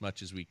doing as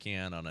much as we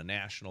can on a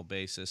national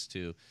basis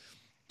to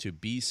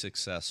be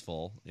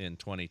successful in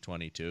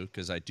 2022,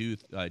 because I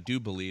do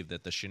believe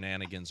that the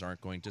shenanigans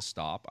aren't going to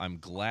stop. I'm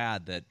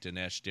glad that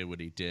Dinesh did what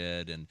he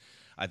did, and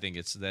I think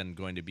it's then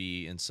going to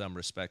be, in some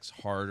respects,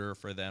 harder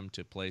for them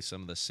to play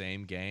some of the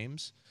same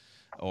games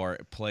or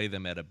play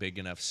them at a big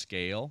enough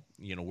scale.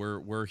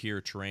 We're here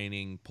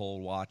training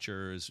poll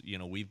watchers.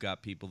 We've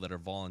got people that are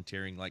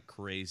volunteering like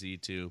crazy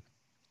to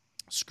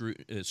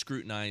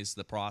scrutinize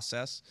the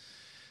process.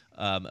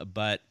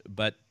 But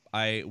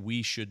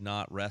we should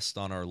not rest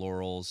on our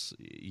laurels.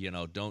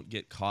 Don't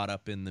get caught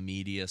up in the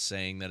media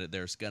saying that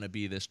there's going to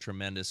be this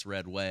tremendous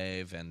red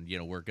wave and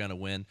we're going to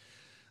win.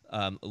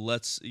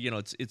 It's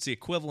the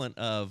equivalent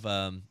of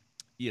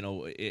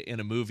in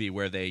a movie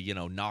where they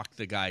knock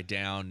the guy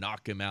down,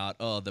 knock him out.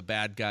 Oh, the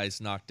bad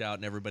guy's knocked out,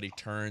 and everybody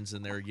turns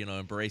and they're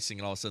embracing,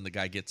 and all of a sudden the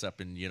guy gets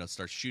up and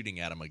starts shooting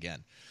at him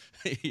again.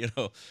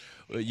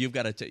 You've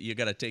got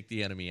to take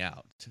the enemy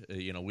out.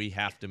 We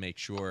have to make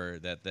sure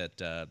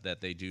that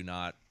they do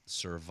not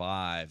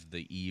survive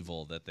the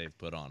evil that they've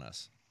put on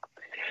us.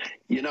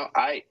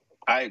 I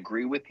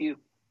agree with you,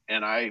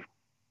 and I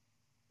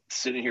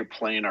sitting here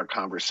playing our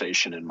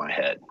conversation in my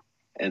head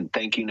and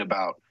thinking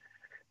about,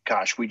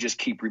 gosh, we just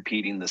keep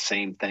repeating the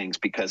same things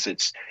because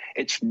it's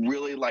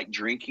really like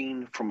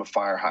drinking from a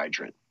fire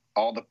hydrant.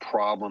 All the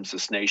problems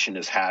this nation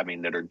is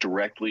having that are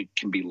directly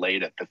can be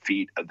laid at the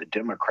feet of the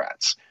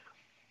Democrats.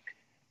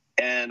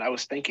 And I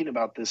was thinking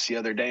about this the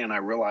other day, and I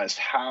realized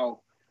how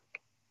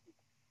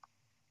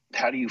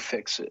do you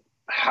fix it?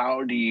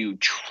 How do you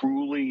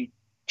truly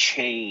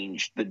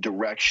change the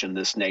direction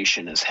this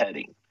nation is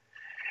heading?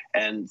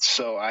 And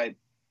so I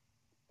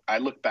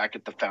look back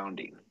at the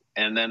founding,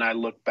 and then I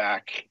look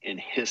back in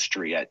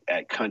history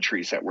at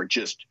countries that were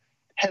just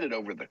headed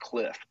over the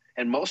cliff,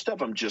 and most of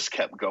them just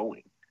kept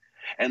going.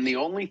 And the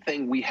only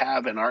thing we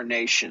have in our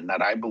nation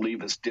that I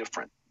believe is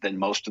different than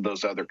most of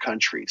those other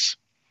countries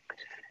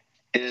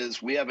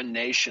is we have a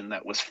nation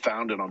that was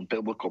founded on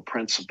biblical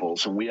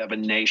principles, and we have a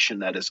nation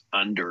that is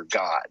under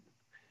God.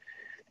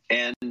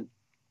 And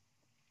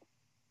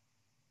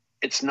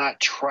it's not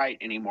trite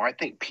anymore. I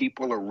think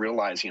people are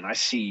realizing, I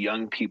see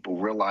young people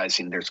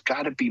realizing there's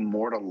got to be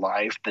more to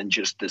life than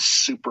just this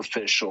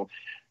superficial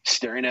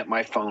staring at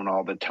my phone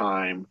all the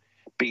time,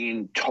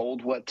 being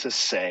told what to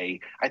say.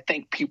 I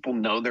think people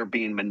know they're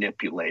being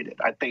manipulated.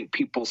 I think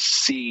people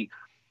see,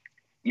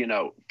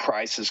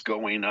 prices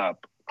going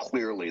up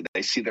clearly.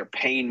 They see they're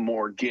paying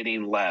more,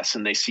 getting less,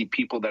 and they see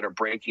people that are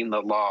breaking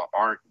the law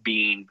aren't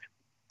being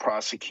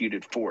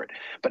prosecuted for it.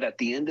 But at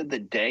the end of the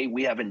day,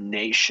 we have a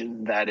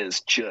nation that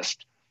is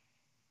just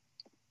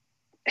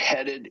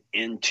headed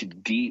into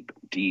deep,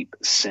 deep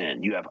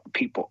sin. You have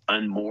people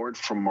unmoored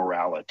from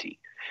morality.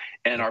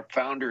 And our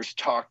founders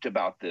talked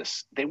about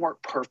this. They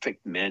weren't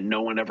perfect men.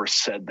 No one ever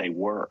said they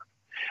were.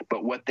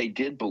 But what they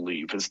did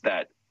believe is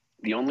that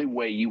the only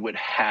way you would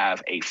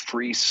have a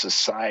free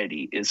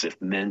society is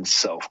if men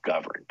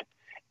self-governed.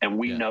 And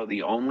we know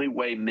the only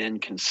way men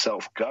can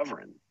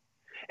self-govern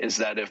is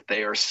that if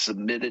they are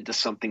submitted to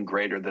something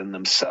greater than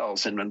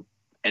themselves. And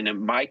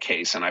in my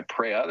case, and I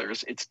pray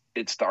others,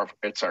 it's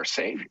our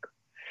Savior.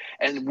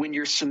 And when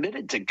you're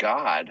submitted to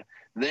God,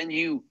 then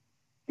you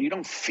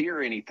don't fear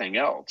anything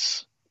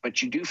else,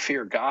 but you do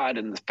fear God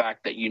and the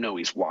fact that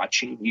He's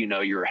watching.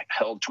 You're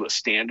held to a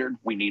standard.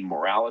 We need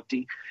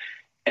morality.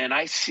 And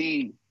I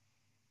see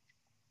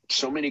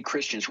so many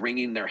Christians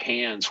wringing their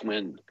hands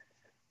when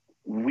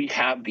we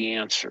have the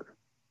answer.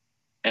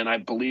 And I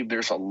believe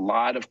there's a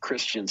lot of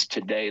Christians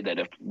today that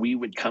if we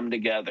would come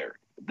together,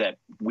 that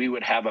we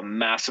would have a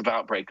massive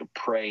outbreak of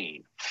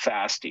praying,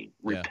 fasting,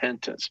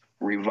 repentance,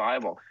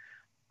 revival.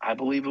 I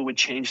believe it would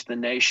change the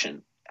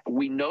nation.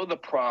 We know the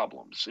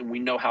problems and we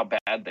know how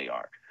bad they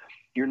are.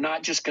 You're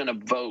not just going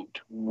to vote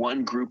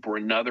one group or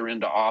another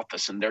into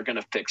office and they're going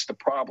to fix the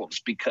problems,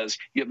 because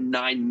you have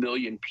 9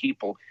 million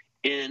people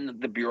in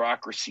the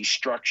bureaucracy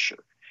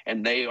structure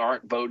and they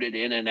aren't voted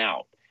in and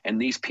out. And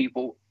these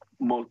people,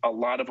 a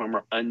lot of them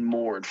are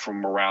unmoored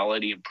from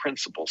morality and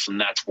principles, and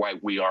that's why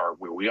we are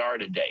where we are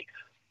today.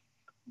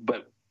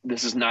 But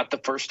this is not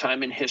the first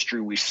time in history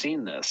we've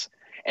seen this,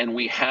 and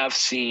we have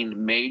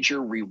seen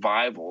major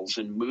revivals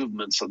and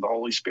movements of the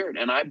Holy Spirit.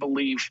 And I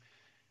believe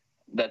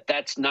that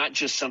that's not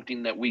just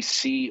something that we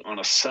see on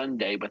a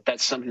Sunday, but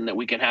that's something that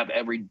we can have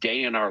every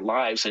day in our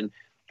lives. And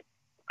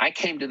I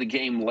came to the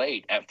game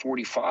late at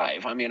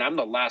 45. I mean, I'm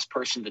the last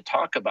person to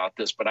talk about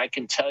this, but I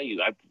can tell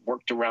you, I've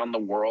worked around the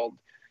world.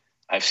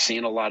 I've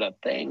seen a lot of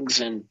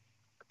things, and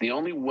the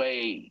only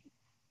way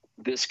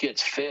this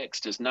gets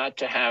fixed is not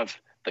to have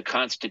the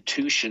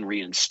Constitution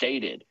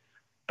reinstated,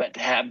 but to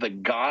have the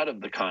God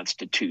of the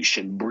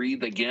Constitution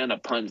breathe again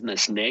upon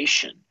this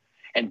nation.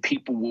 And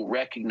people will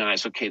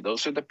recognize, okay,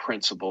 those are the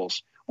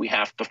principles. We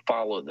have to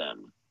follow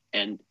them.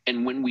 And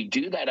when we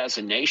do that as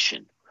a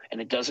nation, and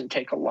it doesn't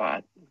take a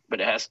lot, but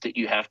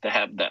you have to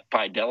have that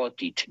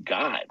fidelity to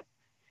God.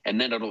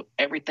 And then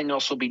everything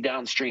else will be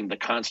downstream, the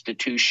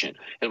Constitution.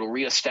 It'll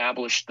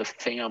reestablish the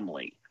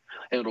family.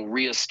 It'll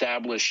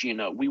reestablish,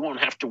 we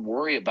won't have to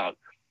worry about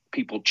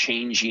people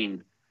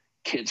changing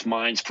kids'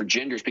 minds for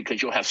genders,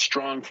 because you'll have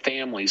strong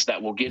families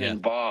that will get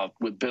involved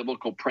with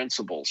biblical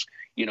principles,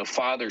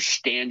 fathers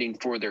standing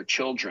for their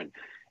children.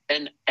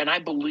 And I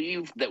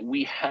believe that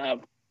we have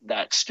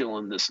that still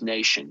in this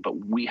nation, but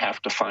we have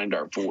to find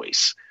our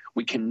voice.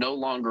 We can no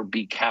longer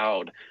be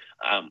cowed.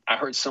 I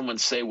heard someone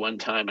say one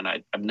time, and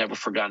I've never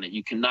forgotten it,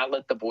 you cannot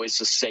let the voice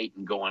of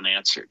Satan go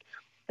unanswered.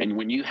 And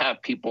when you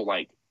have people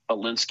like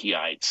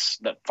Alinskyites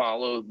that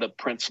follow the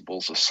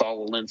principles of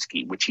Saul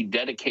Alinsky, which he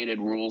dedicated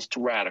rules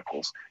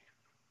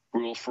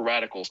for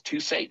radicals to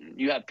Satan,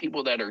 you have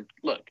people that are,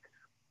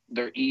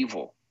 they're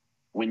evil.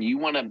 When you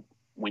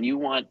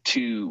want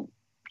to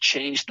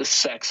change the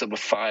sex of a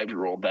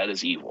 5-year-old, that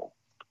is evil.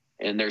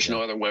 And there's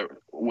no other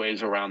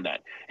ways around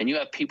that. And you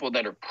have people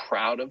that are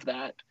proud of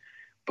that,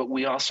 but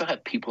we also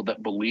have people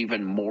that believe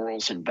in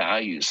morals and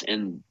values.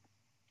 And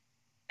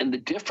the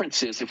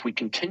difference is, if we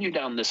continue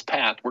down this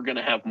path, we're going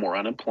to have more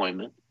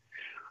unemployment.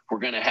 We're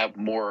going to have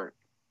more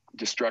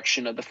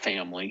destruction of the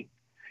family.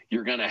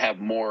 You're going to have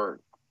more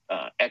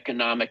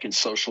economic and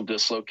social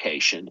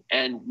dislocation,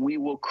 and we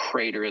will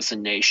crater as a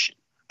nation.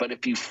 But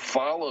if you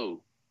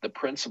follow the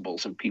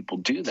principles and people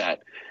do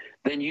that,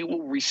 then you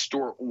will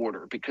restore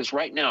order. Because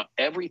right now,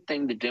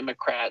 everything the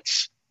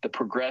Democrats, the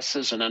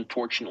progressives, and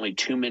unfortunately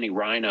too many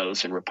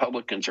rhinos and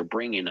Republicans are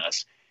bringing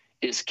us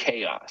is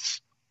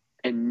chaos.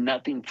 And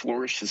nothing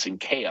flourishes in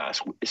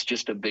chaos. It's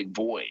just a big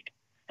void.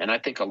 And I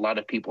think a lot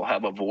of people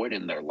have a void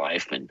in their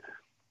life, and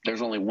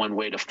there's only one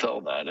way to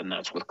fill that, and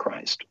that's with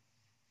Christ.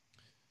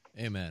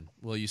 Amen.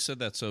 Well, you said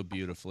that so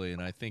beautifully,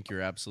 and I think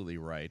you're absolutely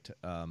right.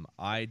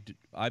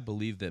 I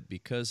believe that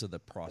because of the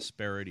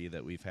prosperity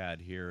that we've had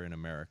here in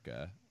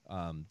America,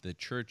 the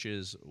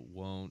churches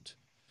won't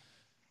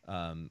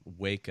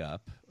wake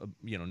up.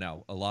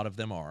 Now a lot of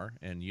them are,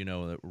 and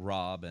that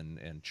Rob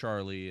and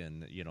Charlie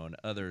and and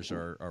others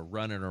are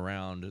running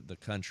around the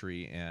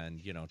country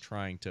and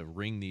trying to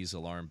ring these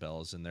alarm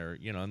bells, and they're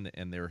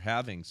and they're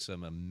having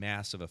a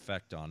massive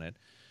effect on it.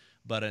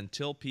 But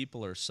until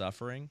people are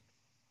suffering,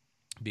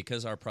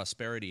 because our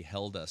prosperity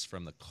held us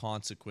from the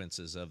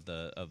consequences of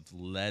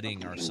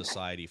letting our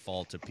society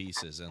fall to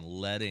pieces and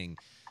letting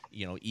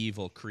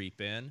evil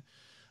creep in.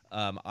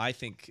 I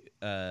think,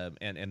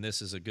 and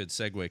this is a good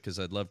segue because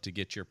I'd love to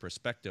get your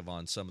perspective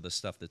on some of the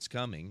stuff that's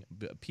coming.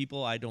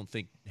 People, I don't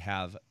think,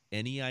 have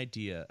any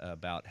idea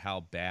about how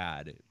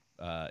bad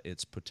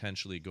it's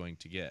potentially going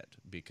to get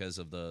because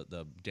of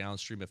the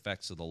downstream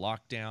effects of the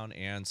lockdown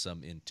and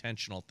some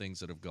intentional things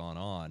that have gone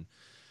on.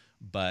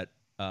 But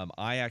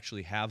I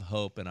actually have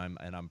hope, and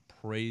I'm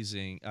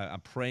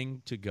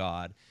praying to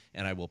God,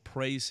 and I will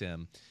praise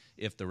Him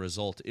if the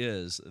result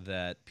is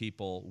that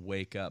people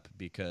wake up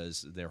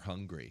because they're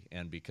hungry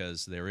and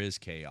because there is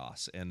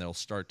chaos, and they'll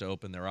start to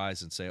open their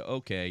eyes and say,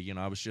 okay,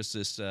 I was just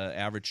this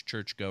average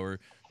churchgoer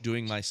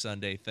doing my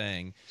Sunday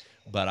thing,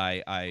 but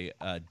I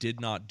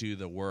did not do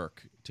the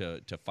work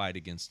to fight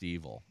against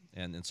evil.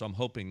 And so I'm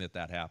hoping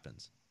that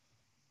happens.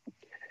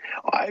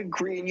 I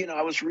agree. And,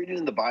 I was reading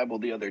in the Bible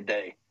the other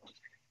day,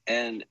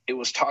 and it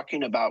was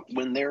talking about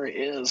when there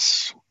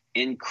is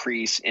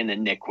increase in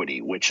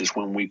iniquity, which is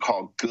when we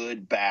call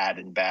good bad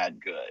and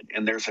bad good,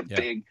 and there's a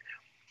big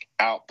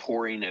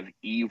outpouring of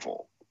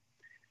evil.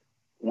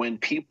 When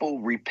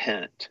people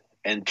repent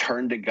and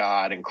turn to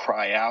God and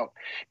cry out,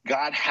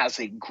 God has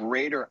a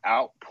greater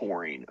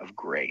outpouring of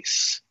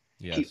grace.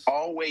 Yes. He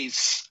always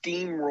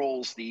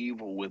steamrolls the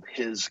evil with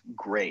His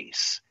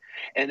grace.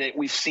 And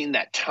we've seen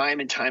that time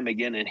and time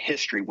again in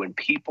history. When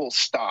people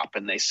stop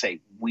and they say,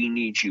 we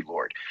need you,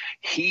 Lord,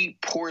 He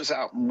pours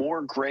out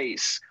more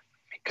grace,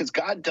 because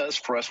God does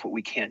for us what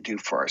we can't do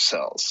for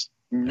ourselves.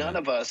 None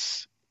of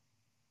us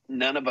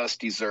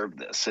deserve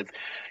this.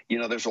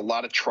 There's a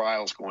lot of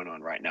trials going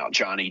on right now.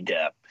 Johnny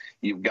Depp,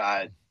 you've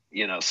got,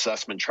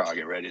 Sussman trial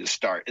getting ready to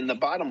start. And the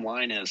bottom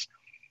line is,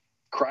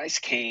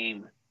 Christ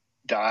came,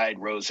 died,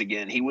 rose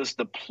again. He was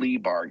the plea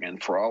bargain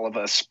for all of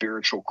us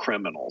spiritual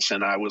criminals,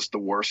 and I was the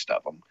worst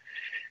of them.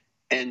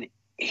 And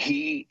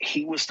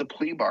he was the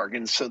plea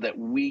bargain so that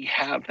we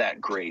have that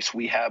grace,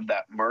 we have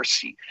that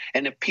mercy.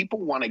 And if people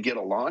want to get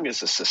along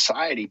as a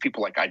society,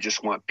 people like, I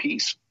just want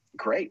peace.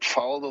 Great,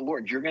 follow the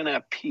Lord. You're going to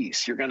have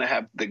peace. You're going to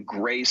have the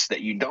grace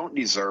that you don't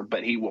deserve,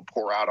 but He will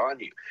pour out on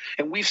you.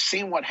 And we've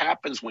seen what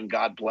happens when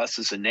God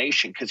blesses a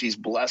nation, because He's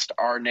blessed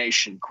our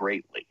nation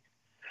greatly.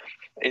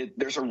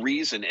 There's a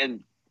reason.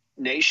 And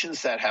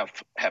nations that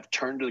have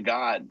turned to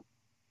God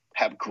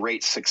have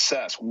great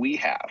success. We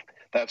have.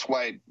 That's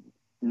why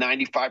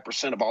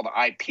 95% of all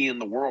the IP in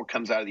the world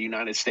comes out of the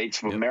United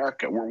States of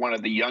America. We're one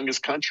of the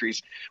youngest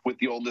countries with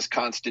the oldest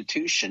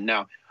constitution.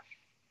 Now,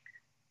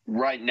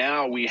 right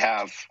now we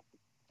have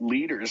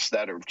leaders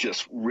that are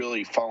just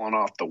really falling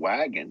off the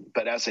wagon.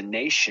 But as a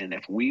nation,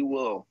 if we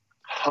will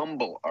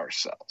humble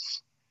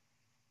ourselves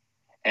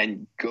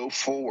and go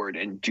forward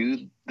and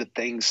do the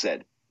things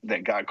that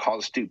God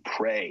calls us to,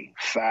 pray,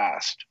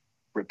 fast,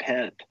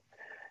 repent.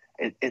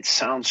 It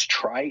sounds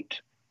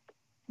trite,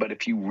 but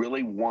if you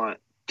really want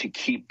to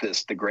keep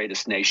this the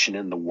greatest nation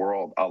in the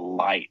world, a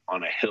light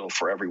on a hill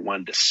for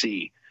everyone to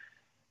see,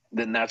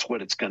 then that's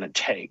what it's going to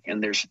take.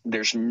 And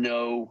there's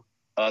no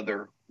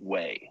other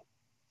way,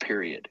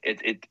 period.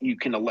 You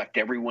can elect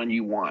everyone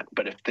you want,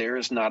 but if there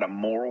is not a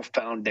moral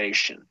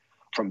foundation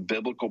from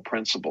biblical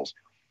principles,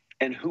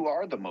 and who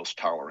are the most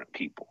tolerant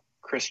people?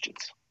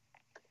 Christians.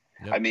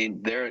 Yep. I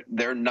mean,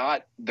 they're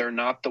not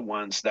the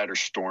ones that are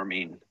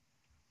storming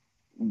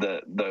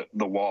the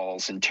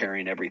walls and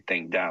tearing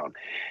everything down.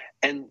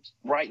 And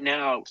right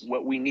now,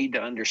 what we need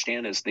to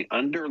understand is the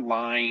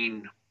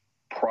underlying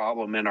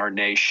problem in our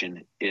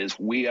nation is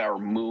we are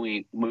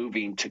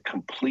moving to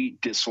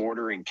complete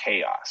disorder and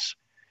chaos.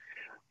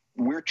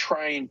 We're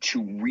trying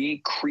to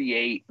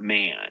recreate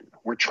man.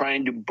 We're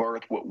trying to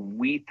birth what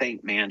we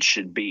think man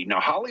should be. Now,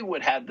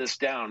 Hollywood had this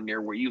down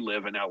near where you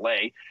live in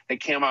LA. They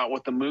came out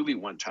with a movie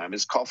one time.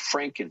 It's called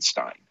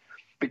Frankenstein.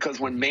 Because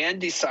when man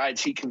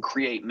decides he can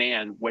create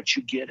man, what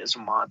you get is a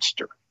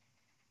monster.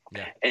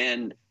 Yeah.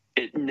 And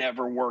it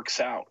never works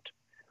out.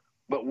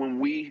 But when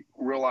we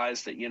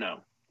realize that,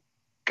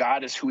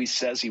 God is who he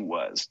says he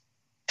was,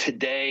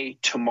 today,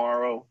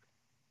 tomorrow,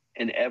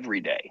 and every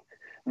day,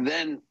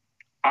 then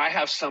I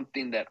have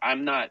something that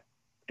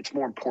it's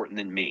more important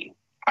than me.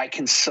 I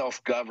can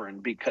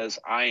self-govern because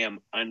I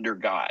am under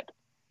God.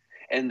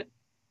 And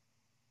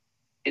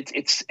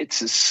it's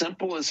as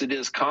simple as it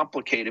is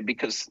complicated,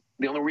 because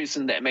the only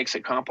reason that makes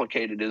it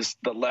complicated is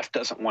the left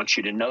doesn't want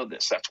you to know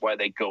this. That's why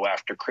they go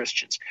after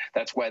Christians.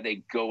 That's why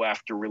they go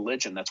after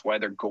religion. That's why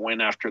they're going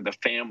after the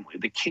family.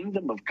 The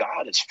kingdom of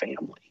God is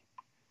family.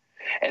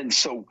 And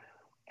so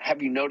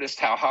have you noticed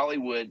how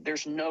Hollywood,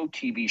 there's no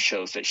TV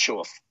shows that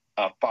show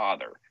a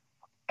father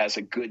as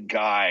a good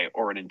guy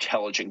or an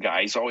intelligent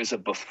guy. He's always a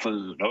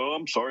buffoon. Oh,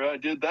 I'm sorry I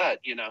did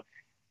that.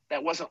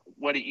 That wasn't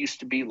what it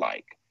used to be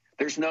like.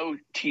 There's no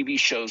TV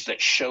shows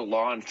that show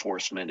law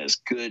enforcement as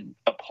good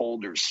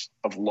upholders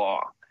of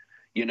law.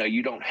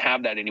 You don't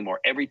have that anymore.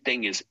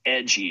 Everything is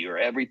edgy, or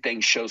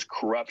everything shows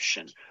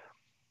corruption.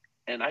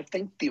 And I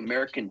think the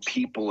American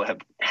people have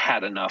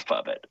had enough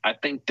of it. I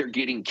think they're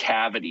getting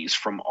cavities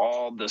from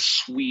all the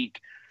sweet,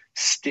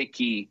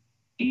 sticky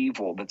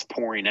evil that's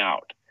pouring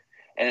out.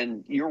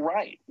 And you're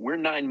right. We're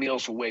 9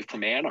 meals away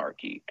from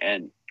anarchy,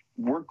 and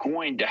we're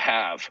going to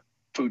have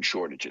food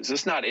shortages.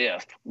 It's not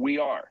if, we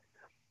are.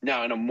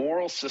 Now, in a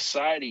moral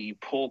society, you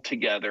pull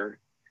together,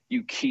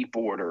 you keep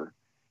order,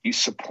 you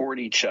support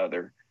each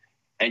other,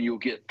 and you'll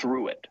get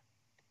through it.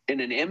 In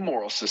an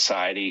immoral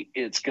society,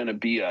 it's going to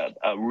be a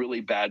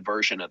really bad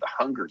version of the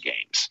Hunger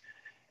Games.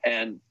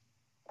 And,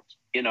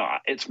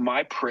 it's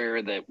my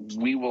prayer that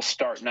we will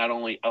start not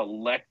only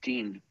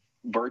electing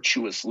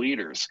virtuous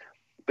leaders,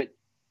 but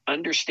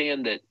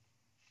understand that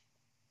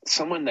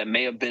someone that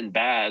may have been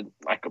bad,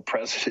 like a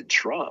President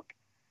Trump,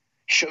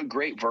 showed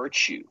great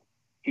virtue.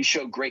 He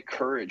showed great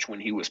courage when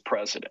he was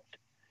president.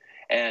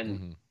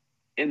 And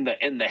in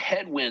the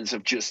headwinds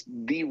of just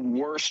the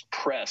worst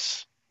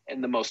press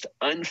and the most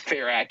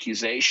unfair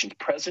accusations,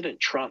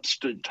 President Trump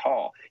stood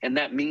tall, and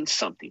that means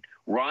something.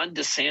 Ron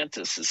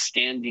DeSantis is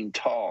standing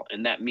tall,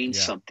 and that means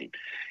something.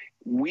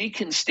 We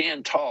can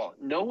stand tall.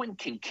 No one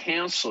can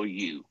cancel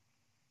you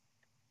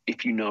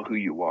if you know who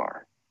you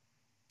are.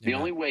 The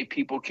only way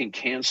people can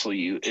cancel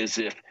you is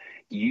if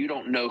you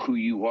don't know who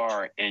you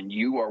are and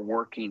you are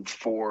working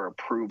for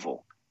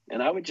approval.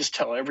 And I would just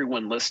tell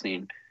everyone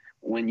listening,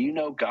 when you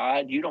know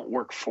God, you don't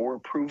work for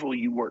approval,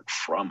 you work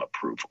from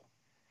approval.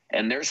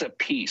 And there's a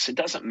peace. It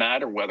doesn't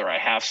matter whether I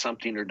have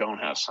something or don't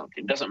have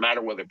something. It doesn't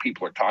matter whether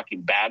people are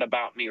talking bad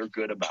about me or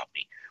good about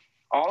me.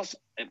 All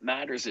it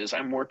matters is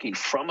I'm working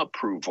from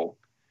approval,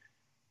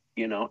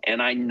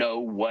 and I know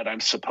what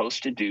I'm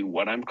supposed to do,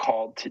 what I'm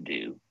called to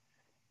do.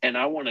 And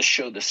I want to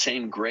show the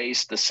same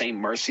grace, the same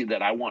mercy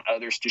that I want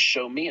others to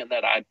show me, and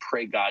that I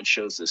pray God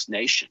shows this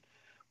nation.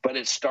 But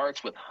it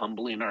starts with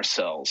humbling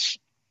ourselves.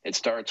 It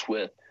starts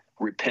with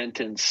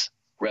repentance,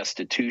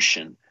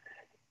 restitution.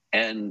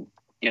 And,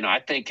 I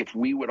think if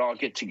we would all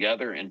get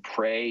together and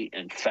pray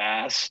and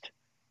fast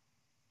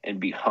and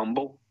be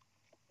humble,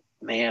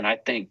 man, I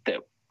think that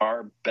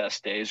our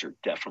best days are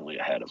definitely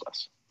ahead of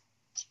us.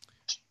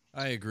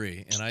 I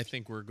agree. And I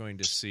think we're going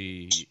to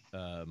see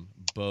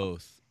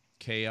both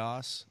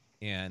chaos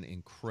and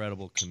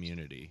incredible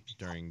community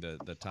during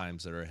the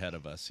times that are ahead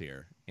of us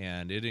here.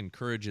 And it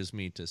encourages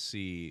me to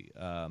see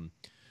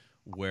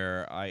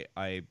where I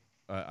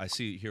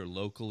see here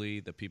locally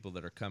the people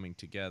that are coming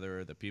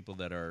together, the people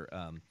that are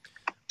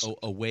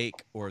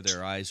awake or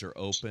their eyes are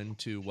open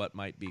to what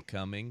might be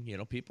coming.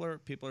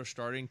 People are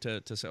starting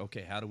to say,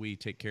 okay, how do we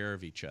take care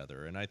of each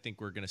other? And I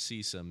think we're going to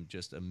see some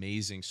just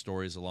amazing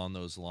stories along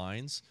those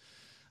lines,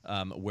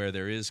 where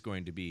there is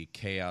going to be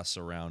chaos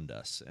around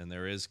us, and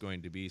there is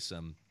going to be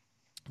some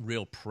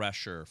real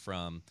pressure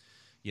from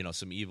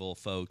some evil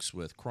folks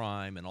with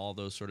crime and all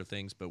those sort of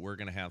things, but we're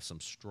going to have some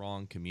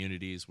strong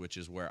communities, which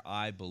is where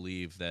I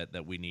believe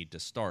that we need to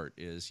start.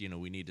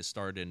 We need to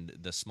start in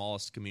the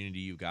smallest community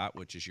you got,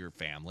 which is your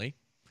family,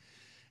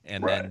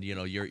 and Right. then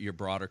your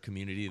broader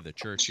community, the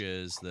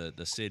churches,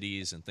 the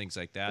cities, and things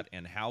like that.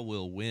 And how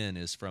we'll win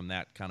is from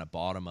that kind of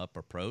bottom up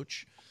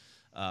approach.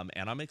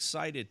 And I'm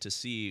excited to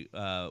see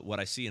what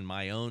I see in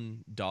my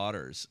own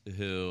daughters,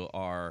 who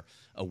are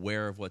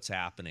aware of what's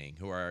happening,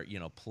 who are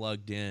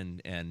plugged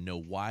in and know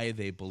why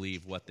they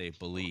believe what they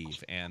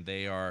believe, and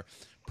they are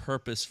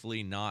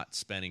purposefully not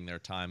spending their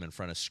time in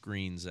front of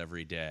screens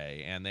every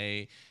day. And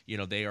they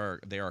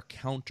are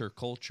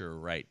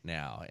counterculture right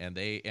now.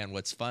 And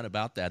what's fun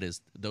about that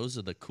is those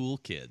are the cool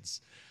kids.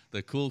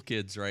 The cool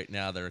kids right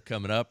now that are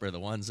coming up are the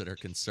ones that are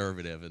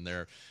conservative, and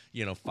they're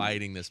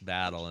fighting this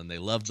battle, and they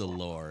love the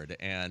Lord,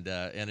 and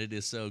it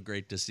is so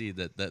great to see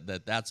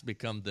that's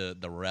become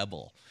the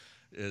rebel,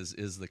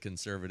 is the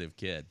conservative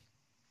kid,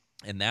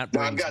 and that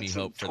brings me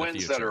hope for the future. I've got some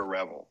twins that are a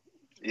rebel.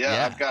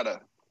 Yeah.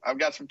 I've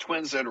got some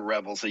twins that are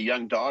rebels, a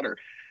young daughter,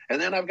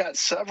 and then I've got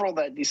several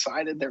that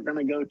decided they're going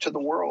to go to the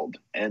world,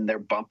 and they're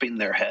bumping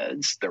their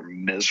heads. They're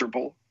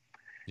miserable,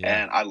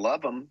 and I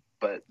love them,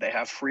 but they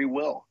have free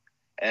will,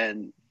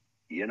 and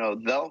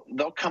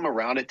they'll come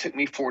around. It took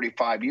me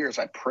 45 years.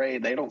 I pray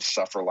they don't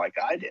suffer like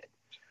I did.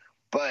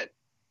 But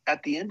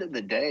at the end of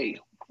the day,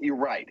 you're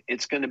right.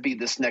 It's going to be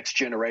this next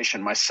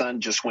generation. My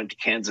son just went to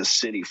Kansas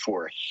City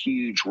for a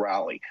huge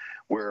rally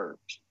where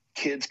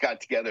kids got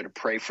together to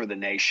pray for the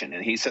nation.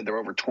 And he said there were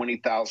over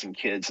 20,000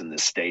 kids in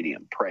this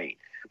stadium praying.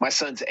 My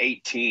son's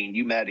 18.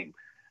 You met him.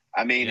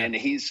 I mean, and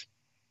he's,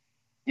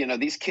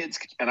 these kids,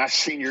 and I've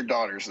seen your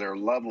daughters. They're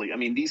lovely. I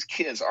mean, these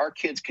kids, our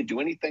kids could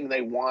do anything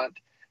they want.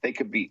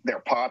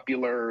 They're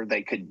popular.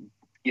 They could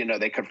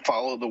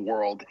follow the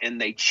world, and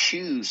they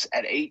choose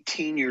at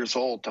 18 years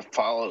old to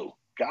follow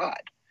God.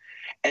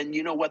 And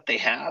you know what they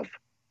have?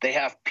 They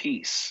have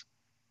peace.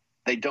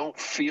 They don't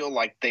feel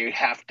like they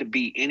have to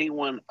be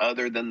anyone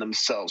other than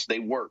themselves. They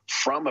work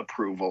from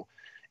approval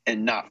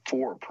and not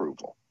for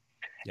approval.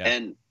 Yeah.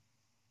 And,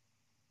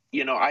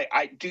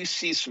 I do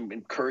see some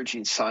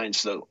encouraging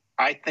signs, though.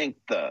 I think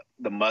the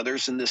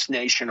mothers in this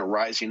nation are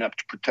rising up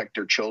to protect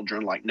their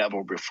children like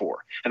never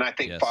before. And I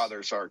think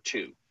fathers are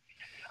too.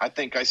 I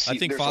think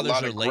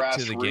fathers are late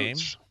to the game.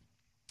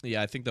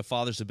 Yeah, I think the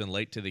fathers have been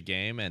late to the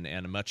game,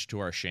 and much to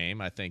our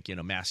shame. I think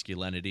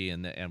masculinity,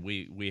 and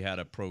we had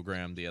a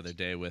program the other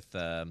day with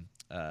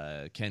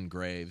Ken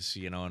Graves,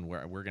 and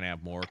we're going to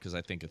have more, because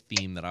I think a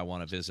theme that I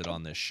want to visit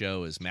on this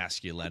show is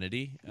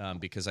masculinity,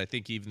 because I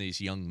think even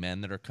these young men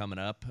that are coming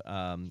up,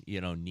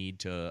 need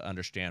to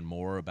understand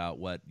more about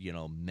what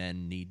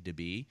men need to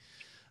be.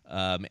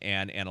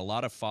 And a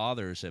lot of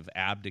fathers have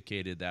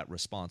abdicated that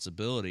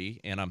responsibility,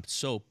 and I'm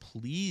so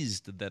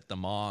pleased that the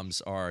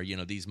moms are,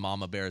 these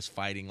mama bears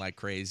fighting like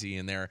crazy,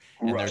 and they're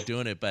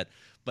doing it.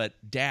 But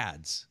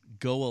dads,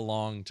 go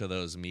along to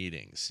those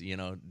meetings.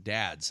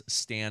 Dads,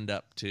 stand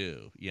up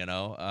too.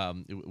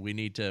 We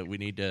need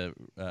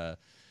to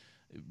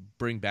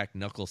bring back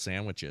knuckle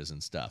sandwiches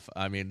and stuff.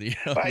 I mean, we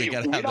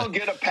don't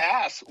get a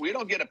pass. We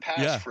don't get a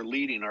pass for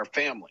leading our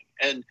family.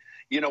 And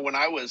when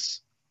I was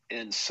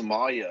in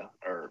Somalia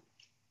or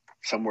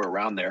somewhere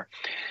around there,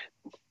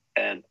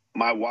 and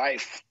my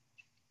wife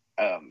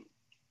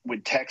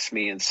would text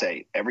me and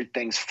say,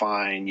 everything's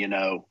fine,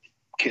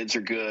 kids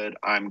are good,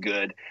 I'm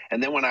good.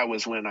 And then when I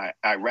was in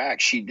Iraq,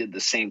 she did the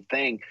same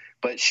thing,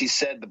 but she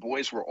said the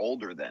boys were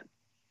older then.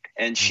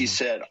 And she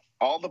said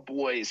all the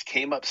boys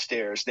came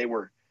upstairs. They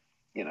were,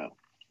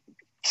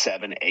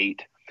 7,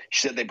 8.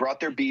 She said they brought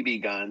their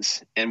BB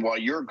guns, and while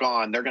you're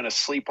gone, they're going to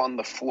sleep on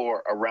the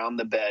floor around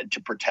the bed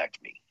to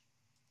protect me.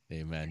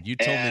 Amen. You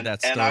told me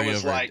that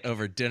story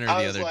over dinner the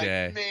other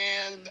day.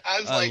 Man,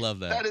 I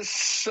love that. That is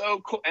so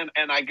cool. And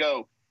I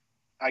go,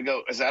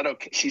 is that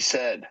okay? She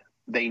said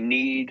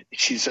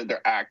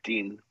they're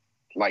acting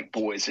like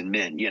boys and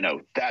men.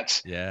 I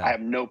have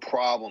no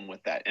problem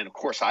with that. And of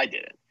course I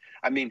didn't.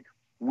 I mean,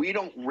 we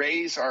need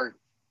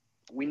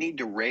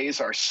to raise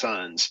our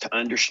sons to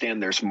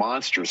understand there's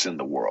monsters in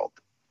the world.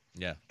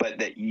 Yeah. But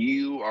that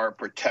you are a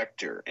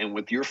protector, and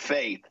with your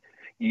faith,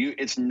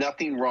 it's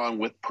nothing wrong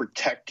with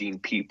protecting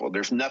people.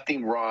 There's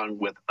nothing wrong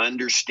with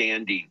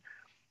understanding.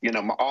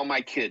 All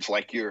my kids,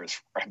 like yours,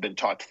 have been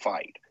taught to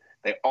fight.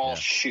 They all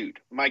shoot.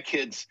 My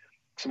kids,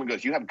 someone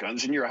goes, "You have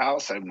guns in your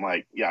house?" I'm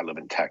like, "Yeah, I live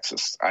in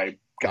Texas. I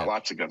got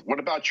lots of guns." "What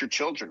about your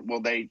children?"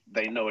 "Well, they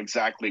know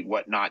exactly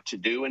what not to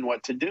do and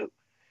what to do."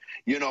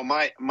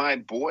 My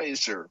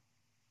boys are,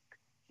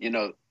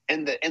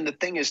 and the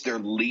thing is, they're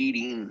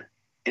leading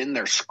in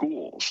their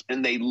schools,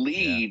 and they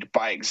lead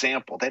by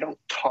example. They don't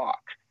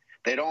talk.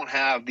 They don't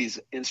have these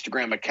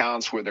Instagram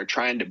accounts where they're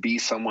trying to be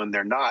someone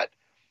they're not.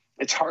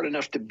 It's hard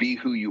enough to be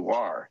who you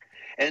are.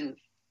 And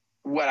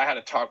what I had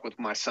a talk with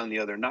my son the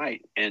other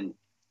night, and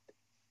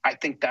I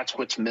think that's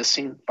what's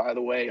missing, by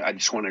the way. I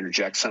just want to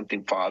interject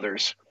something,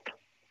 fathers.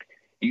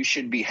 You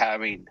should be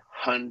having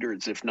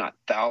hundreds, if not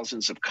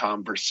thousands, of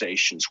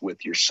conversations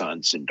with your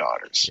sons and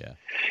daughters.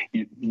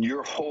 Yeah.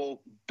 Your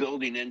whole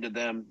building into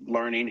them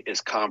learning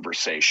is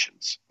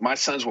conversations. My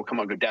sons will come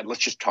and go, Dad,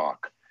 let's just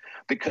talk.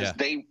 Because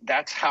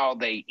that's how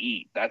they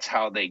eat. That's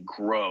how they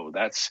grow.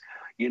 That's,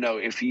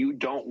 if you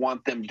don't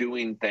want them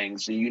doing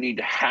things, then you need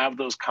to have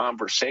those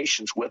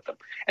conversations with them.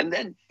 And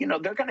then,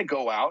 they're going to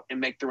go out and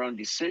make their own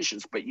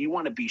decisions, but you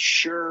want to be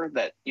sure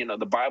that,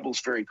 the Bible's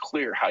very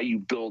clear how you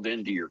build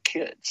into your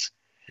kids.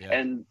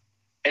 Yeah.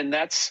 And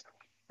that's,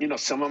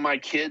 some of my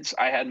kids,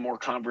 I had more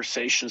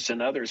conversations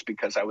than others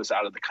because I was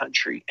out of the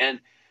country. And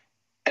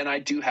I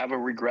do have a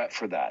regret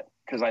for that,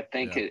 because I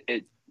think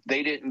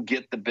they didn't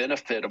get the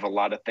benefit of a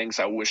lot of things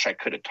I wish I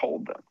could have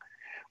told them.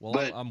 Well,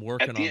 but I'm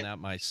working on that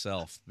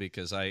myself,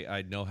 because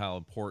I know how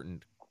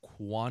important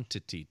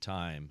quantity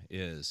time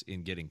is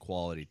in getting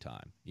quality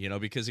time,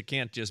 because it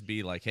can't just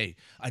be like, hey,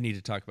 I need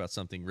to talk about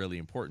something really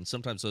important.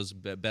 Sometimes those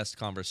best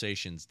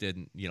conversations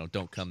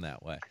don't come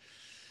that way.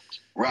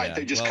 Right. Yeah.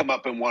 They just come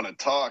up and want to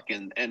talk,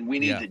 and we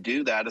need to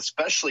do that,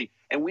 especially,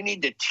 and we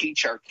need to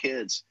teach our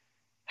kids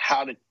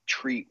how to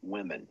treat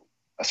women,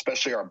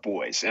 especially our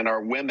boys, and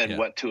our women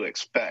what to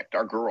expect,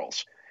 our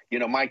girls.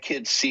 My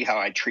kids see how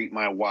I treat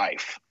my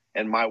wife,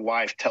 and my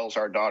wife tells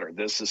our daughter,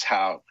 this is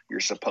how you're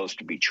supposed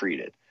to be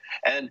treated.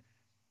 And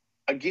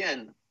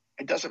again,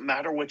 it doesn't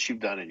matter what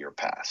you've done in your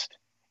past.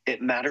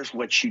 It matters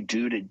what you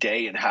do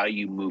today and how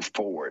you move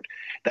forward.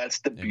 That's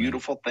the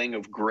beautiful thing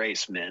of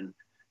grace, men.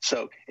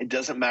 So it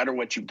doesn't matter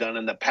what you've done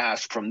in the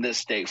past from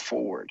this day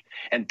forward.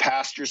 And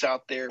pastors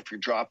out there, if you're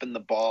dropping the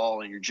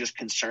ball and you're just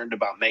concerned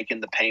about making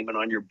the payment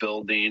on your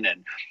building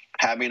and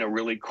having a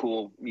really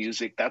cool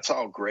music, that's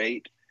all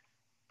great.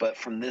 But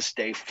from this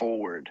day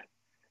forward,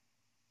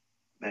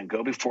 man,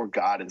 go before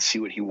God and see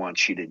what he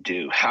wants you to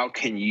do. How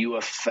can you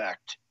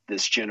affect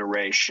this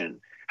generation?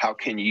 How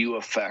can you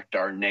affect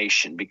our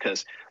nation?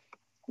 Because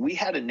we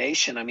had a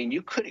nation. I mean,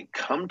 you couldn't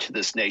come to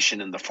this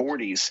nation in the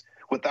 40s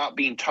without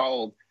being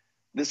told,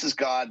 this is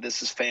God,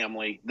 this is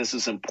family, this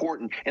is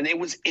important. And it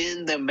was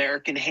in the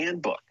American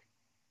handbook.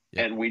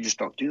 Yep. And we just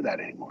don't do that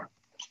anymore.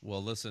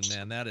 Well, listen,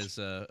 man, that is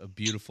a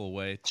beautiful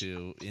way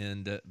to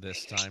end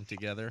this time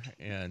together.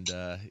 And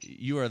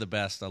you are the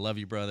best. I love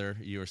you, brother.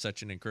 You are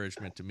such an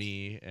encouragement to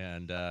me,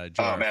 and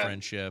enjoy our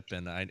friendship.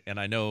 And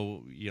I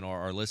know,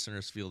 our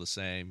listeners feel the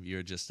same.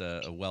 You're just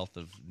a wealth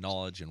of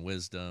knowledge and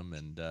wisdom,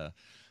 and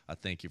I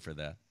thank you for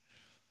that.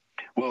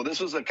 Well, this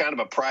was a kind of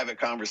a private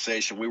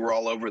conversation. We were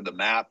all over the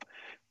map,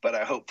 but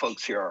I hope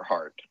folks hear our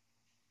heart.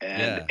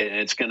 And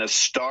it's going to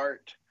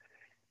start.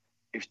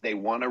 If they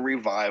want a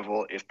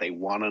revival, if they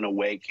want an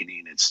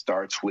awakening, it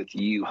starts with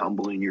you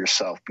humbling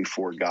yourself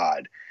before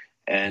God.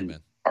 And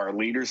our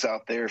leaders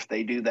out there, if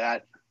they do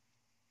that,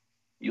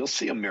 you'll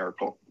see a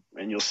miracle,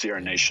 and you'll see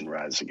our nation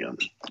rise again.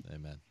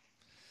 Amen.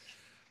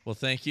 Well,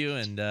 thank you,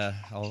 and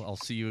I'll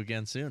see you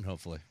again soon,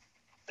 hopefully.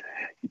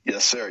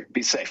 Yes, sir.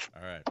 Be safe.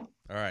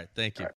 All right. Thank you.